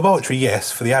 In a laboratory,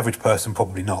 yes. For the average person,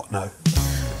 probably not, no.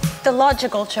 The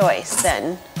logical choice,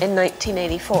 then, in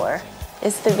 1984,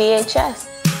 is the VHS.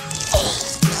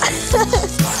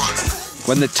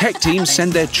 When the tech team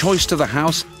send their choice to the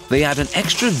house, they add an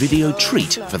extra video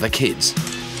treat for the kids.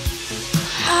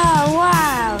 Oh,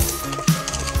 wow.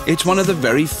 It's one of the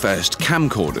very first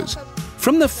camcorders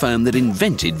from the firm that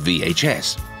invented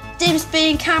VHS. Dim's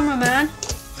being cameraman,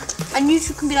 and you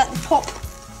two can be like the top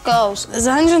girls. There's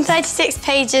 136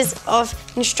 pages of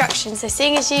instructions, so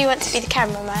seeing as you want to be the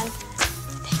cameraman,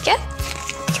 there you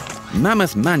go.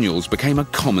 Mammoth manuals became a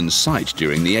common sight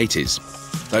during the 80s.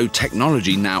 Though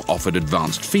technology now offered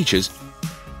advanced features,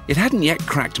 it hadn't yet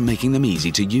cracked making them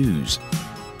easy to use.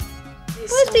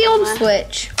 Where's the on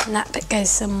switch? And that bit goes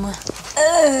somewhere.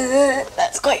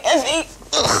 That's quite heavy.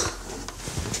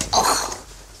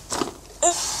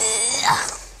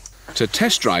 To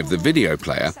test drive the video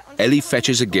player, Ellie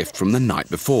fetches a gift from the night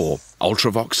before,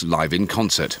 Ultravox live in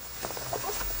concert.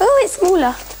 Oh, it's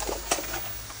smaller.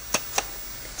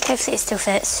 Hopefully it still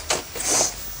fits.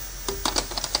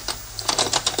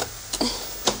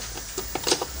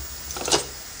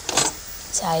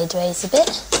 Sideways a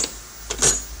bit.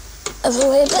 Other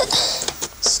way a bit.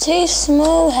 It's too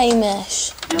small,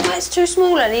 Hamish. You know why it's too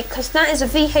small, Ellie? Because that is a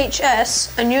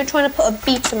VHS and you're trying to put a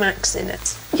Betamax in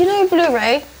it. You know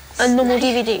Blu-ray and normal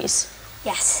DVDs?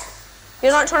 Yes.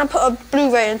 You're not trying to put a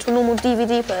Blu-ray into a normal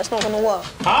DVD player, it's not going to work.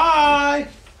 Hi!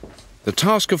 The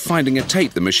task of finding a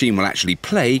tape the machine will actually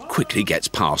play quickly gets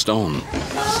passed on.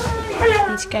 I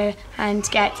need to go and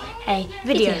get a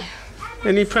video.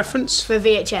 Any preference? For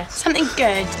VHS. Something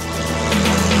good.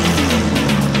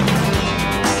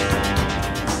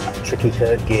 Tricky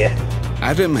third gear.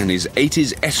 Adam and his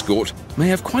 80s escort may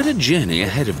have quite a journey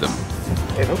ahead of them.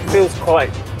 It feels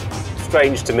quite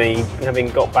strange to me, having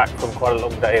got back from quite a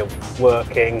long day of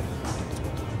working,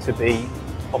 to be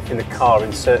off in the car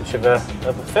in search of a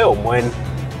film, when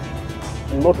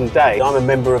in modern day I'm a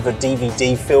member of a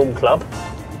DVD film club,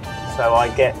 so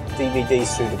I get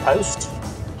DVDs through the post,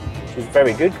 which is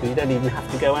very good because you don't even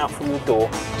have to go out from your door.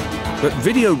 But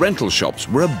video rental shops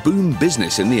were a boom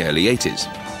business in the early 80s.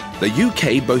 The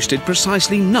UK boasted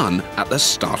precisely none at the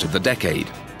start of the decade.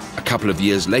 A couple of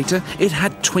years later, it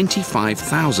had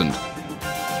 25,000.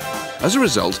 As a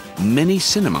result, many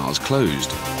cinemas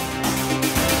closed.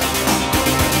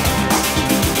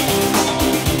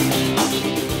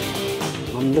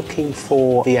 I'm looking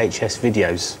for VHS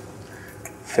videos,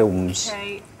 films.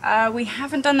 Okay, we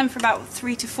haven't done them for about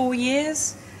 3 to 4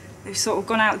 years. They've sort of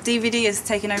gone out. DVD has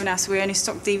taken over now, so we only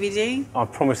stock DVD. I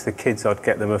promised the kids I'd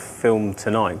get them a film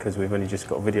tonight because we've only just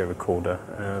got a video recorder.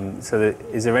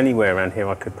 Is there anywhere around here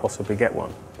I could possibly get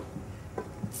one?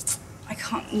 I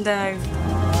can't, no.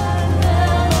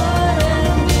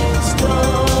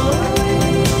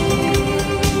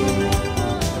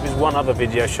 There's one other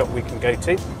video shop we can go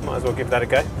to. Might as well give that a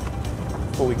go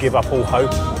before we give up all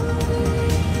hope.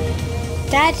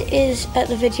 Dad is at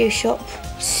the video shop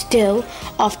still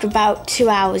after about 2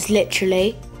 hours,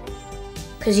 literally,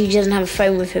 because he doesn't have a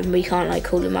phone with him. We can't like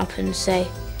call him up and say,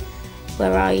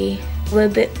 "Where are you?" We're a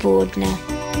bit bored now.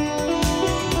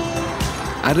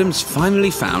 Adam's finally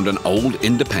found an old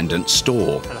independent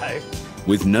store. Hello.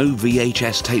 With no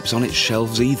VHS tapes on its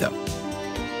shelves either.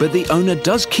 But the owner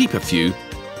does keep a few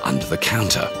under the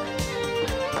counter.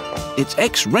 It's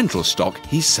ex-rental stock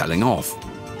he's selling off.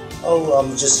 Oh,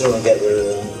 I'm just going to get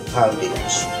the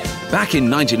poundage. Back in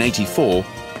 1984,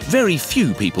 very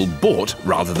few people bought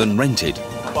rather than rented.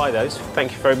 Buy those.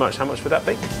 Thank you very much. How much would that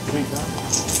be?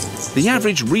 The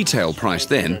average retail price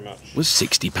then was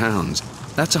 £60.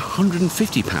 That's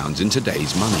 £150 in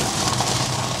today's money.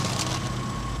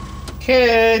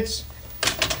 Kids!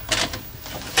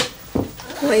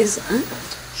 What is that?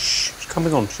 Shh, it's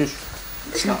coming on. Shh.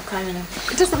 It's not coming on.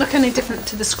 It doesn't look any different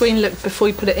to the screen looked before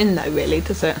you put it in, though, really,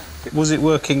 does it? Was it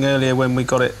working earlier when we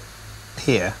got it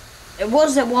here? It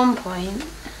was at one point.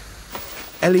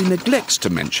 Ellie neglects to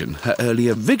mention her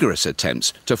earlier vigorous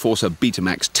attempts to force a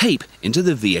Betamax tape into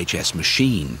the VHS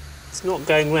machine. It's not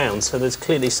going round, so there's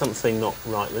clearly something not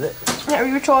right with it. Yeah,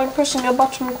 you try pressing a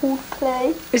button called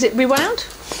play. Is it rewound?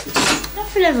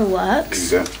 Nothing ever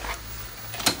works. Yeah.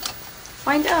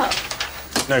 Find out.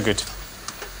 No good.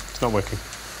 It's not working.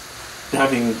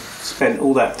 Having spent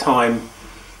all that time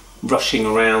rushing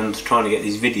around trying to get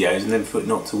these videos and then for it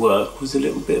not to work was a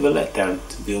little bit of a letdown,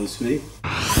 to be honest with you.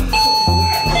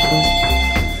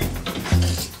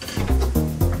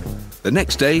 The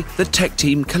next day, the tech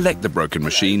team collect the broken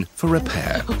machine for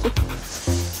repair.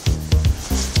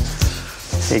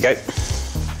 Here you go.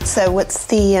 So what's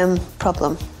the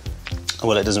problem?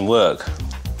 Well, it doesn't work.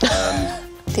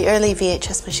 The early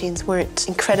VHS machines weren't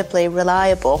incredibly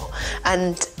reliable,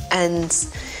 and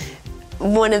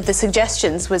one of the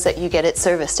suggestions was that you get it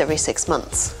serviced every 6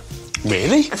 months.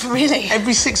 Really? Really?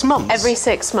 Every 6 months? Every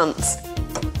 6 months.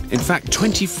 In fact,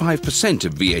 25%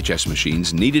 of VHS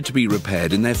machines needed to be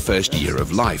repaired in their first year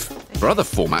of life. For other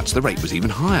formats, the rate was even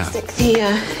higher. Stick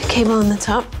the cable on the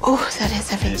top. Oh, that is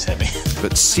heavy. It is heavy.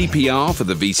 But CPR for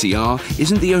the VCR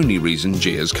isn't the only reason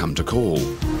G has come to call.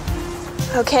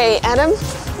 Okay, Adam,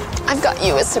 I've got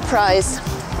you a surprise.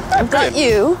 I've got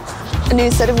you a new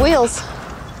set of wheels.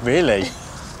 Really?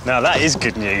 Now that is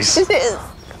good news. It is.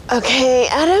 Okay,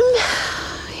 Adam,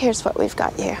 here's what we've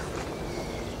got here.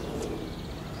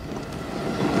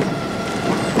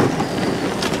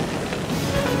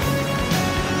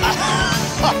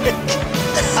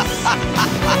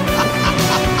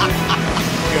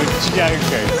 You're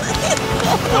joking.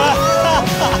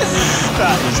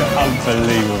 That is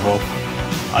unbelievable.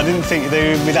 I didn't think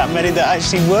there would be that many that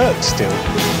actually work still.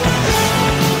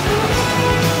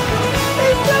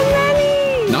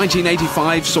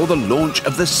 1985 saw the launch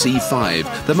of the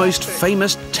C5, the most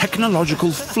famous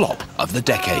technological flop of the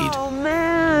decade. Oh,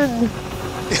 man.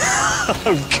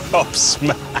 I'm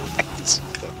gobsmacked.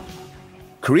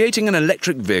 Creating an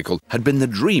electric vehicle had been the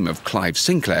dream of Clive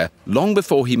Sinclair long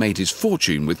before he made his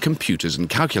fortune with computers and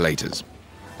calculators.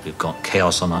 We've got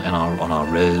chaos on our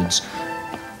roads.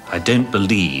 I don't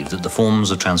believe that the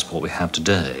forms of transport we have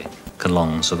today can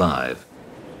long survive.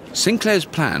 Sinclair's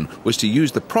plan was to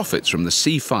use the profits from the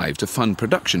C5 to fund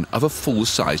production of a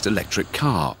full-sized electric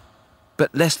car.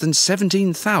 But less than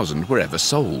 17,000 were ever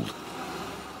sold.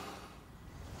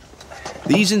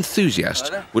 These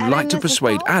enthusiasts would like to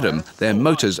persuade Adam their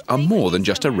motors are more than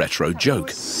just a retro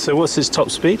joke. So what's his top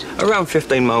speed? Around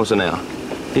 15 miles an hour.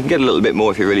 You can get a little bit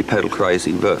more if you're really pedal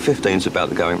crazy, but 15's about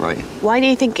the going rate. Why do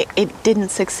you think it didn't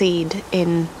succeed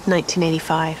in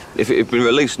 1985? If it had been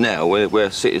released now,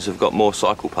 where cities have got more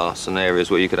cycle paths and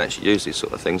areas where you could actually use these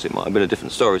sort of things, it might have been a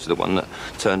different story to the one that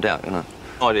turned out, you know.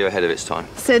 Idea ahead of its time.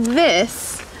 So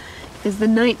this is the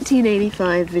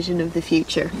 1985 vision of the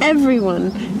future.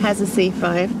 Everyone has a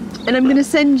C5, and I'm going to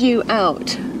send you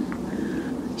out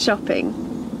shopping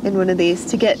in one of these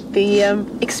to get the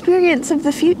experience of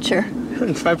the future.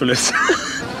 Fabulous.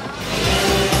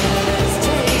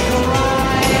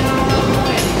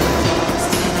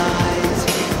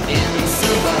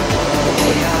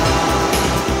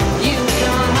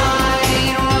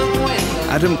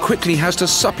 Adam quickly has to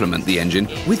supplement the engine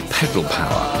with pedal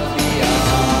power.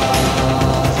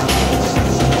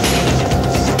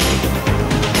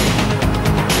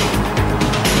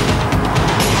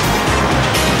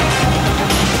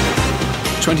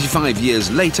 "25 years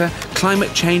later,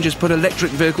 climate change has put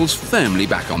electric vehicles firmly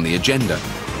back on the agenda.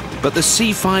 But the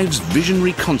C5's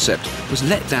visionary concept was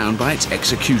let down by its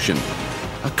execution,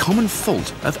 a common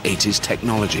fault of 80s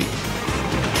technology.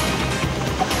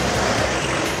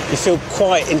 You feel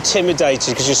quite intimidated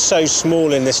because you're so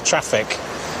small in this traffic.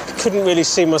 I couldn't really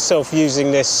see myself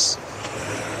using this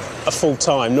a full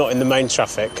time, not in the main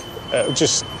traffic. It's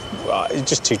just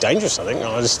too dangerous, I think.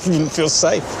 I just wouldn't feel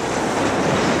safe.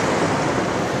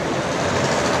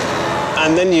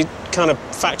 And then you kind of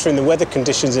factor in the weather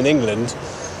conditions in England.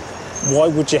 Why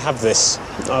would you have this?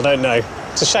 I don't know.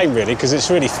 It's a shame, really, because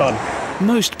it's really fun.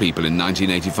 Most people in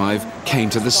 1985 came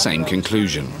to the same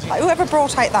conclusion. Whoever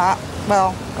brought out that,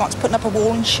 well, wants putting up a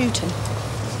wall and shooting.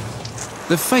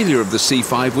 The failure of the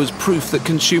C5 was proof that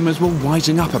consumers were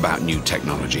wising up about new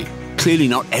technology. Clearly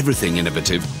not everything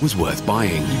innovative was worth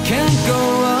buying. You can't go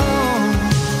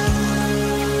on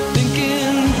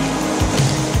thinking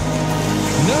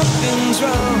nothing's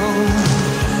wrong.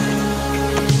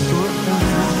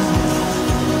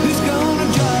 Who's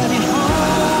gonna drive you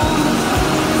home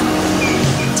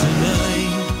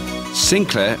tonight?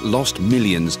 Sinclair lost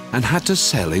millions and had to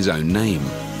sell his own name.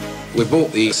 We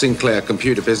bought the Sinclair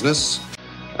computer business.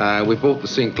 We bought the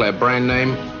Sinclair brand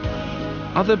name.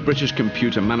 Other British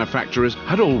computer manufacturers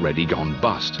had already gone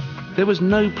bust. There was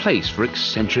no place for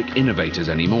eccentric innovators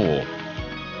anymore.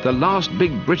 The last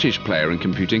big British player in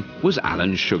computing was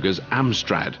Alan Sugar's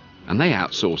Amstrad, and they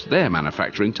outsourced their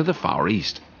manufacturing to the Far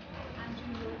East.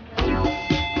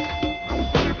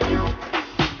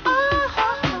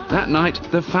 That night,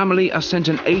 the family are sent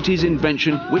an 80s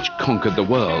invention which conquered the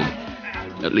world.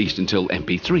 At least until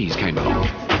MP3s came along.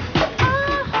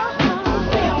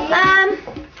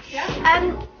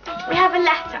 We have a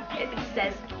letter. It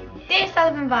says, "Dear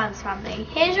Sullivan Barnes family,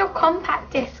 here's your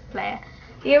compact disc player.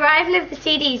 The arrival of the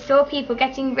CDs saw people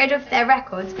getting rid of their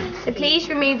records, so please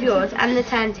remove yours and the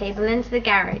turntable into the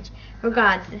garage.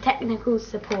 Regards, the technical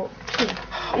support team."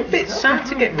 I'm a bit sad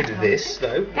to get rid of this,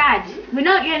 though. Dad, we're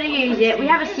not going to use it. We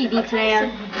have a CD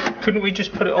player. Couldn't we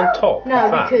just put it on top? No,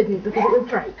 of that? we couldn't because it would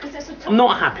break. I'm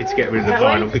not happy to get rid of the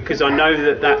vinyl because I know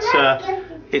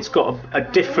that it's got a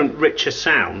different, richer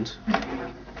sound.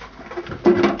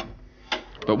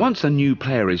 But once a new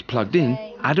player is plugged in,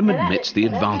 Adam admits the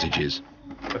advantages.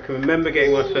 I can remember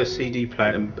getting my first CD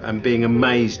player and being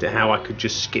amazed at how I could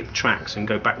just skip tracks and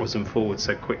go backwards and forwards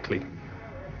so quickly.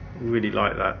 I really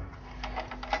like that.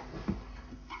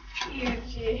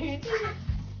 Cute.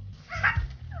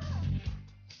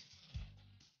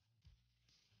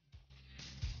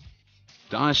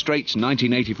 Dire Straits'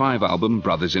 1985 album,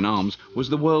 Brothers in Arms, was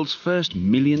the world's first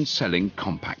million-selling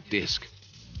compact disc.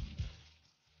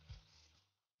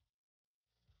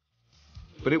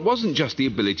 But it wasn't just the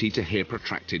ability to hear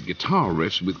protracted guitar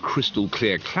riffs with crystal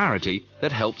clear clarity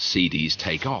that helped CDs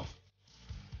take off.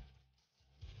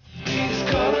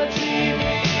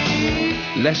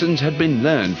 Lessons had been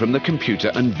learned from the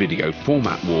computer and video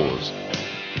format wars.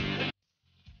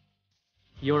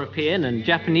 European and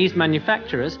Japanese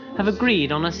manufacturers have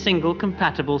agreed on a single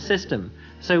compatible system,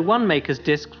 so one maker's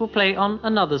discs will play on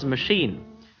another's machine.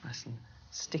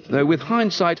 Though with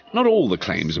hindsight, not all the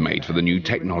claims made for the new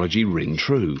technology ring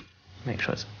true. Make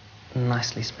sure it's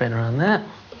nicely spread around there.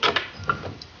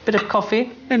 Bit of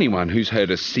coffee. Anyone who's heard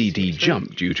a CD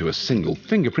jump due to a single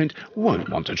fingerprint won't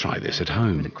want to try this at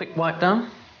home. Quick wipe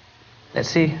down. Let's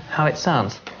see how it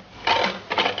sounds.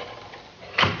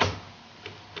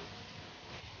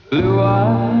 Blue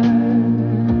eyes.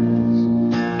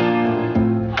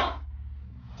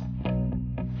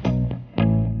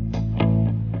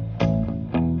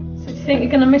 So do you think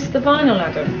you're going to miss the vinyl,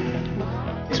 Adam?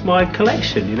 It's my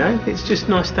collection, you know. It's just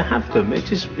nice to have them.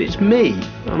 It's me,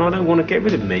 and I don't want to get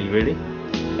rid of me, really.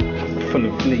 Full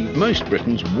of bleed. Most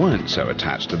Britons weren't so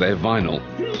attached to their vinyl.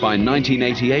 By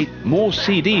 1988, more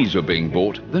CDs were being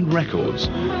bought than records.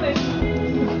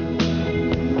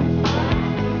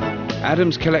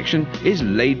 Adam's collection is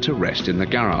laid to rest in the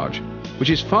garage, which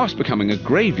is fast becoming a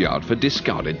graveyard for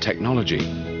discarded technology.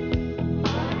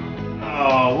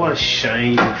 Oh, what a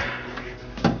shame.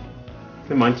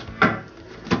 Never mind.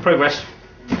 Progress.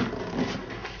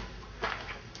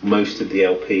 Most of the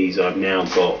LPs I've now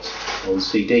got on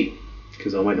CD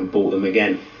because I went and bought them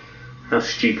again. How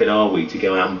stupid are we to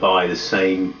go out and buy the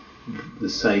same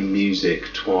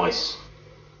music twice?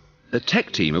 The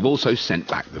tech team have also sent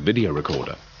back the video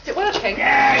recorder. Is it working?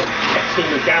 Yeah, the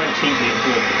team are guaranteed it's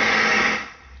working.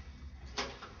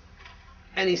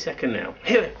 Any second now.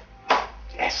 Hear it.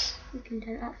 Yes. You can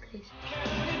turn it up, please.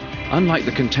 Unlike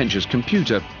the contentious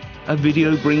computer, a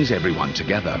video brings everyone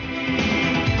together.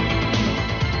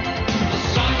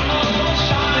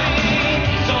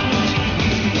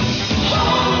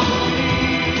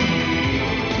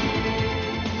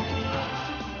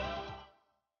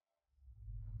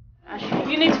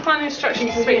 You need to find the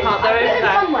instructions, sweetheart. They're over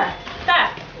there. Somewhere.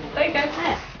 There you go.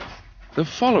 The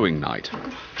following night,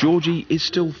 Georgie is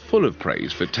still full of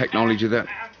praise for technology that,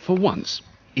 for once,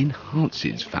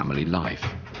 enhances family life.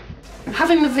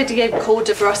 Having the video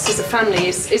recorder for us as a family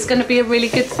is going to be a really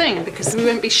good thing because we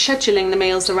won't be scheduling the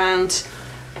meals around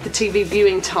the TV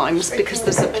viewing times because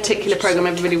there's a particular programme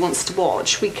everybody wants to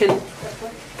watch. We can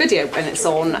video when it's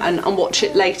on and watch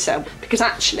it later because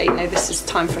actually, you know, this is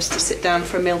time for us to sit down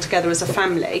for a meal together as a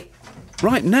family.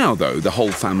 Right now, though, the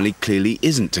whole family clearly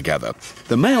isn't together.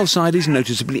 The male side is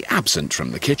noticeably absent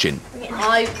from the kitchen.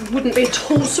 I wouldn't be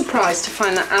at all surprised to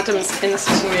find that Adam's in the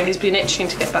sitting room. He's been itching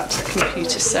to get back to the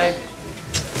computer, so...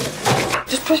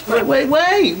 Just push back. Wait.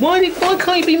 Why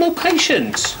can't you be more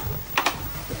patient?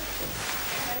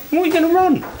 What are you going to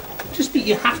run?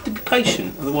 You have to be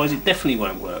patient, otherwise it definitely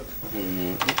won't work.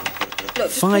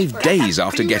 5 days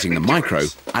after getting the micro,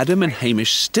 Adam and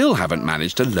Hamish still haven't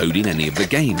managed to load in any of the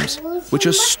games, which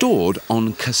are stored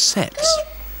on cassettes.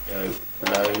 Go,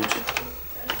 load.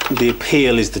 The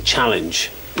appeal is the challenge.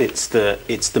 It's the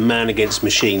man against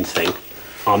machine thing.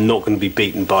 I'm not going to be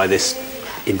beaten by this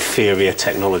inferior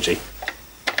technology.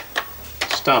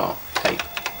 Star, tape.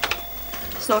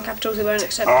 It's not capitals, we won't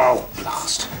accept. Oh,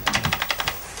 blast.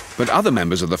 But other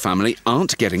members of the family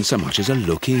aren't getting so much as a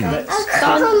look in. Stop.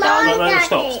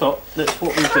 That's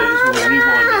what we do, is we'll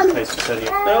rewind in case it's turning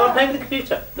up. No, I'm playing with the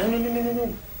computer.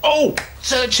 No. Oh,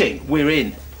 searching. We're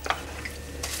in.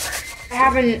 I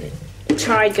haven't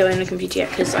tried going on the computer yet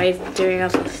because I'm doing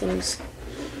other things.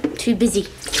 Too busy.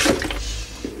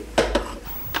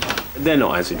 They're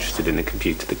not as interested in the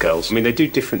computer, the girls. I mean, they do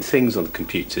different things on the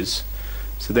computers.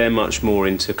 So they're much more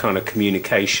into kind of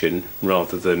communication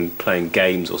rather than playing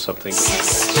games or something.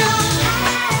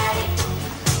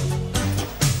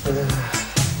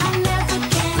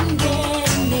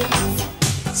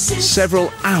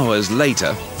 several hours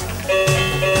later,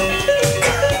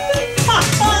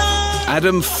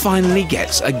 Adam finally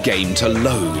gets a game to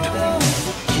load.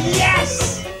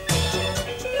 Yes!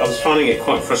 I was finding it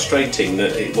quite frustrating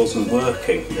that it wasn't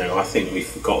working. You know, I think we've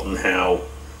forgotten how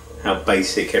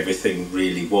basic everything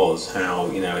really was, how,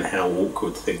 you know, and how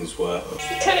awkward things were.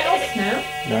 Turn it off now.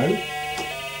 No.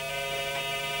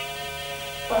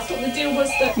 But I thought the deal was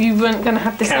that you weren't going to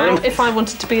have this Karen? out if I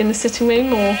wanted to be in the sitting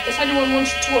room, or if anyone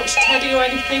wanted to watch telly or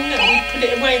anything, that we'd put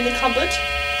it away in the cupboard.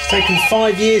 It's taken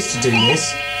 5 years to do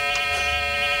this.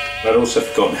 I'd also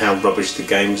forgotten how rubbish the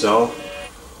games are.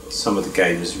 Some of the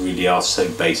games really are so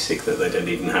basic that they don't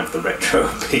even have the retro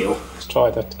appeal. Let's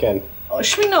try that again. Oh,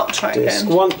 should we not try Just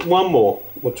again? one more.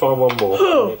 We'll try one more.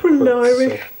 Oh,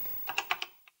 blimey.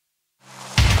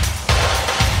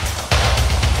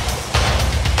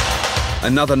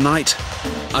 Another night,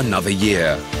 another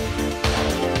year.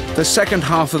 The second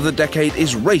half of the decade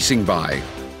is racing by.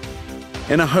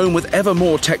 In a home with ever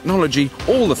more technology,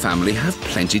 all the family have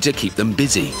plenty to keep them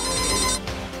busy.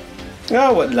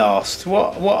 Oh, at last.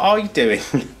 What are you doing?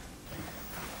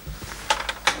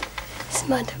 It's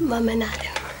Mum and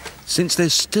Adam. Since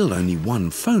there's still only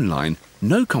one phone line,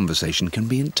 no conversation can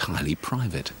be entirely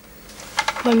private.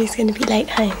 Mummy's going to be late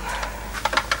home.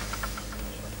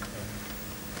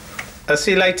 I'll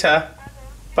see you later.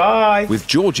 Bye. With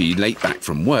Georgie late back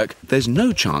from work, there's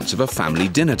no chance of a family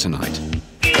dinner tonight.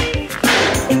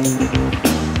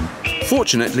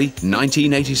 Fortunately,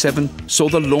 1987 saw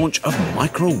the launch of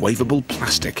microwavable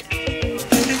plastic.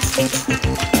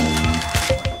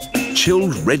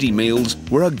 Chilled ready meals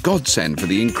were a godsend for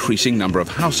the increasing number of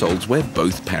households where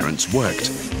both parents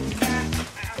worked.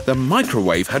 The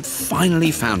microwave had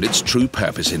finally found its true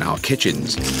purpose in our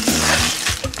kitchens.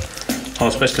 Oh,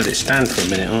 I'm supposed to let it stand for a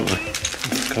minute, aren't I?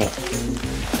 God.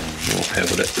 I'll pair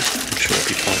with it. I'm sure it'll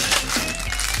be fine.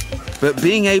 But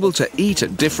being able to eat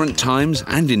at different times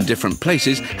and in different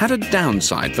places had a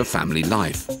downside for family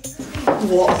life.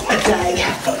 What a day.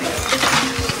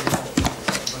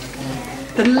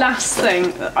 The last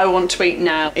thing that I want to eat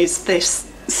now is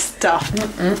this stuff.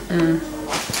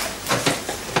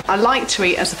 I like to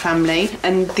eat as a family,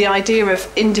 and the idea of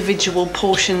individual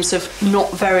portions of not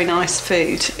very nice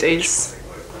food is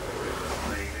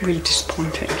really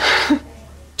disappointing.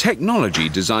 Technology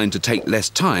designed to take less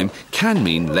time can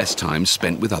mean less time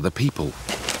spent with other people.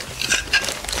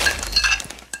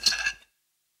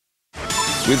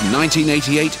 With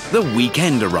 1988, the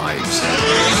weekend arrives.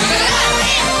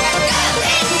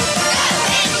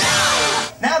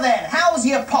 Now then, how's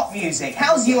your pop music?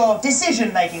 How's your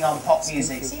decision-making on pop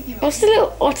music? What's the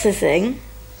little otter thing?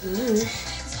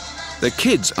 The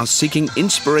kids are seeking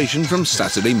inspiration from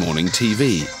Saturday morning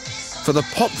TV for the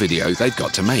pop video they've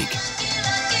got to make.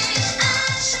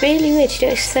 Really weird,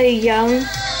 you're so young.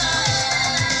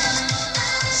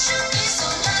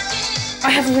 I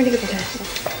have a really good idea.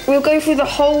 We'll go through the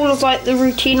whole of like the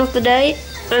routine of the day,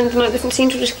 and like different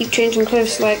scenes will just keep changing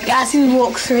clothes. Like as we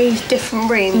walk through different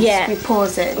rooms, yeah, we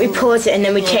pause it. We pause it and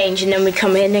then we change and then we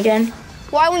come in again.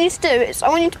 What I want you to do is I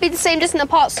want you to be the same distance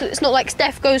apart, so it's not like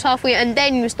Steph goes halfway and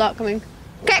then you start coming.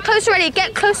 Get closer, Ellie.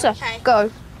 Get closer. Okay.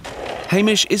 Go.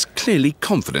 Hamish is clearly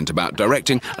confident about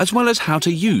directing as well as how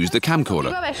to use the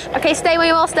camcorder. Rubbish. Okay, stay where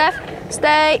you are, Steph.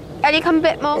 Stay. Ellie, come a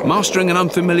bit more. Mastering an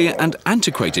unfamiliar and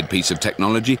antiquated piece of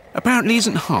technology apparently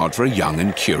isn't hard for a young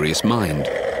and curious mind.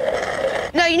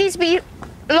 No, you need to be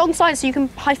alongside so you can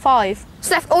high five.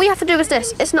 Steph, all you have to do is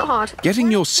this. It's not hard.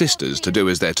 Getting your sisters to do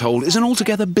as they're told is an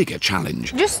altogether bigger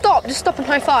challenge. Just stop and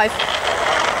high five.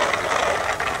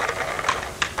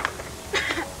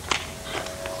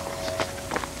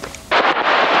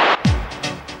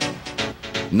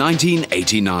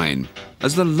 1989.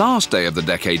 As the last day of the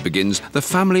decade begins, the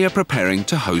family are preparing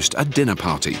to host a dinner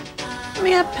party. Give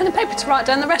me a pen and paper to write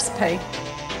down the recipe.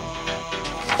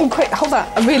 Oh, quick, hold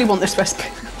that. I really want this recipe.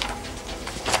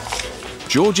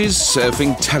 George's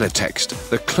surfing teletext,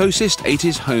 the closest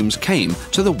 80s homes came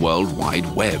to the World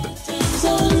Wide Web.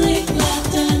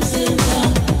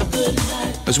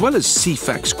 As well as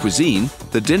CFAX cuisine,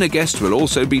 the dinner guest will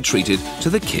also be treated to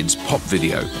the kids' pop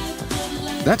video.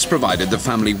 That's provided the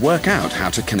family work out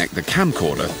how to connect the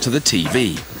camcorder to the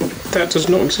TV. That does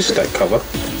not exist, that cover.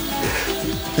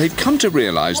 They've come to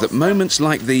realise that moments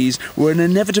like these were an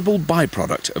inevitable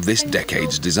byproduct of this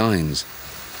decade's designs.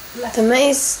 The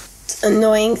most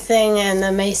annoying thing and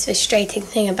the most frustrating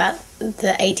thing about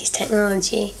the 80s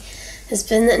technology has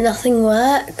been that nothing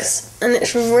works, and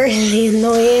it's really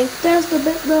annoying. That's the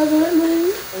bit that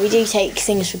moves. We do take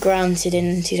things for granted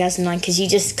in 2009 because you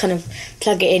just kind of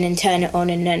plug it in and turn it on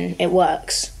and then it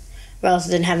works, rather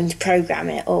than having to program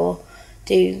it or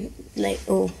do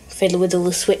or fiddle with all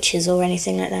the switches or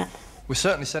anything like that. We're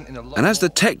certainly sent in a lot. And as the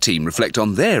tech team reflect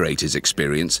on their 80s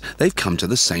experience, they've come to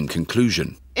the same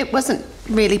conclusion. It wasn't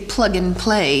really plug and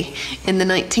play in the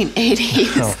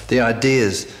 1980s. No, the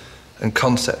ideas and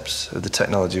concepts of the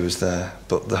technology was there,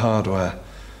 but the hardware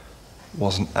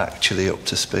wasn't actually up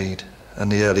to speed,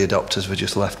 and the early adopters were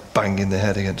just left banging their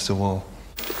head against the wall.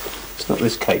 It's not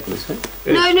this cable, is it?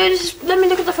 No, let me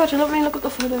look at the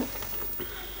photo.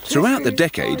 Throughout the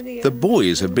decade, the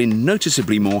boys have been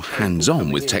noticeably more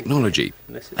hands-on with technology.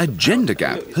 A gender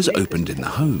gap has opened in the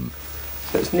home.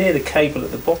 So it's near the cable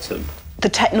at the bottom. The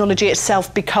technology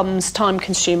itself becomes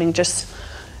time-consuming, just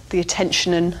the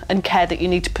attention and care that you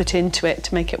need to put into it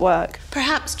to make it work.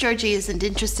 Perhaps Georgie isn't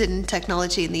interested in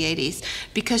technology in the 80s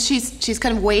because she's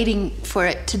kind of waiting for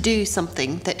it to do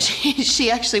something that she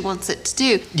actually wants it to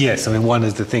do. Yes, I mean, one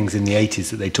of the things in the 80s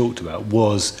that they talked about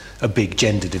was a big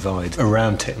gender divide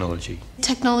around technology.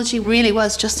 Technology really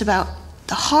was just about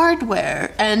the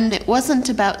hardware, and it wasn't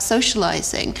about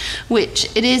socialising, which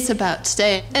it is about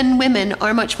today. And women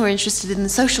are much more interested in the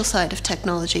social side of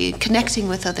technology, connecting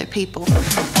with other people.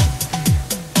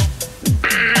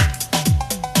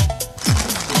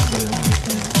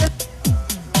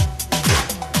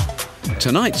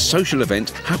 Tonight's social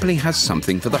event happily has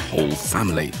something for the whole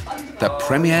family. The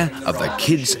premiere of the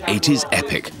kids' 80s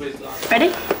epic.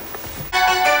 Ready?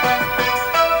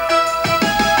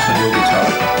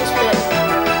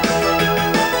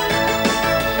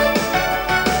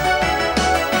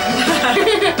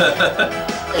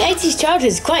 The 80s childhood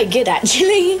is quite good,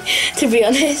 actually, to be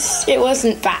honest. It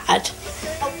wasn't bad,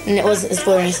 and it wasn't as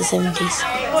boring as the 70s.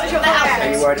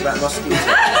 Are you worried about mosquitoes?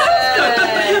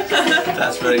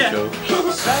 That's very cool.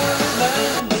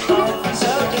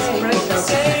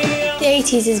 The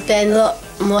 80s has been a lot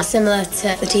more similar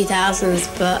to the 2000s,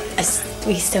 but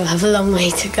we still have a long way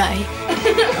to go.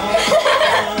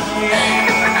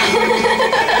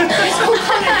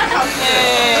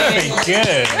 Very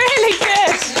good. Really good.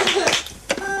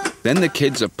 Then the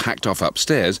kids are packed off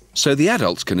upstairs so the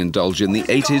adults can indulge in the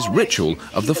 80s ritual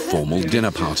of the formal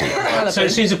dinner party. So it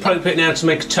seems appropriate now to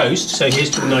make a toast. So here's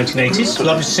to the 1980s.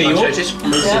 Lovely to see you all.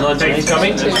 Thank you for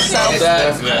coming.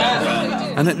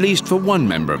 And at least for one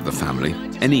member of the family,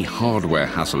 any hardware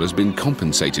hassle has been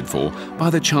compensated for by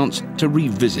the chance to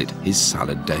revisit his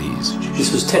salad days.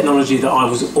 This was technology that I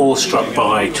was awestruck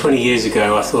by 20 years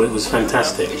ago. I thought it was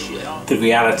fantastic. The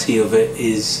reality of it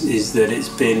is that it's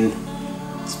been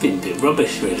a bit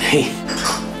rubbish, really.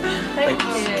 Thank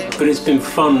you. But it's been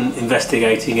fun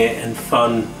investigating it and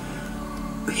fun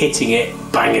hitting it,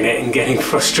 banging it and getting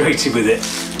frustrated with it.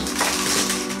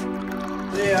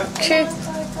 True.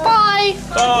 Bye.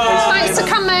 Bye. Thanks for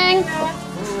coming.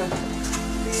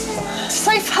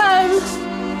 Safe home.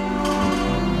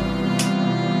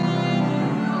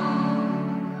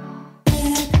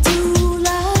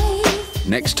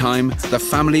 Next time, the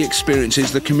family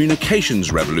experiences the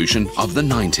communications revolution of the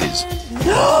 90s.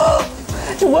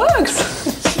 It works.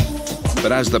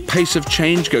 But as the pace of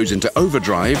change goes into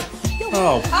overdrive...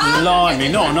 Oh, blimey,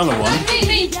 not another one.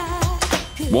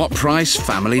 What price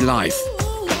family life?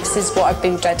 This is what I've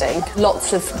been dreading.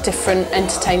 Lots of different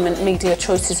entertainment media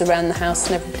choices around the house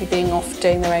and everybody being off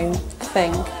doing their own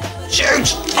thing.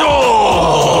 Shoot!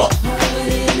 Oh!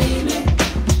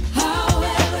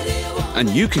 And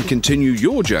you can continue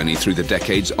your journey through the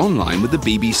decades online with the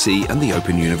BBC and the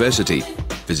Open University.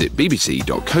 Visit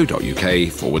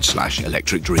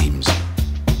bbc.co.uk/Electric Dreams.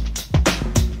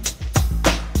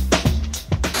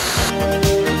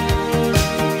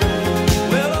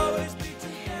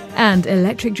 And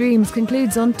Electric Dreams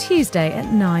concludes on Tuesday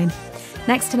at 9.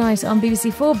 Next tonight on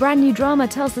BBC4, brand new drama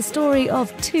tells the story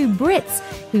of two Brits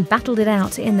who battled it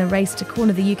out in the race to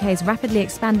corner the UK's rapidly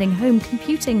expanding home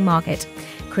computing market.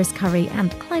 Chris Curry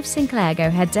and Clive Sinclair go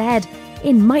head-to-head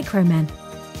in Micromen.